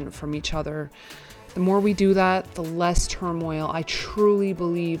learn from each other. The more we do that, the less turmoil I truly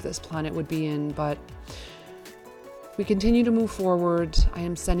believe this planet would be in. But we continue to move forward. I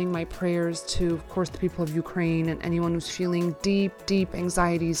am sending my prayers to, of course, the people of Ukraine and anyone who's feeling deep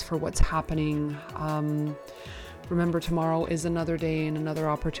anxieties for what's happening. Remember, tomorrow is another day and another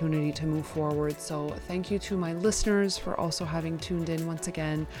opportunity to move forward. So thank you to my listeners for also having tuned in once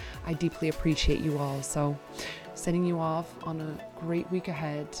again. I deeply appreciate you all. So sending you off on a great week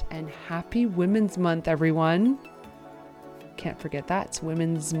ahead, and happy Women's Month, everyone. Can't forget that. It's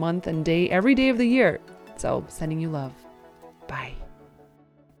Women's Month and day every day of the year. So sending you love. Bye.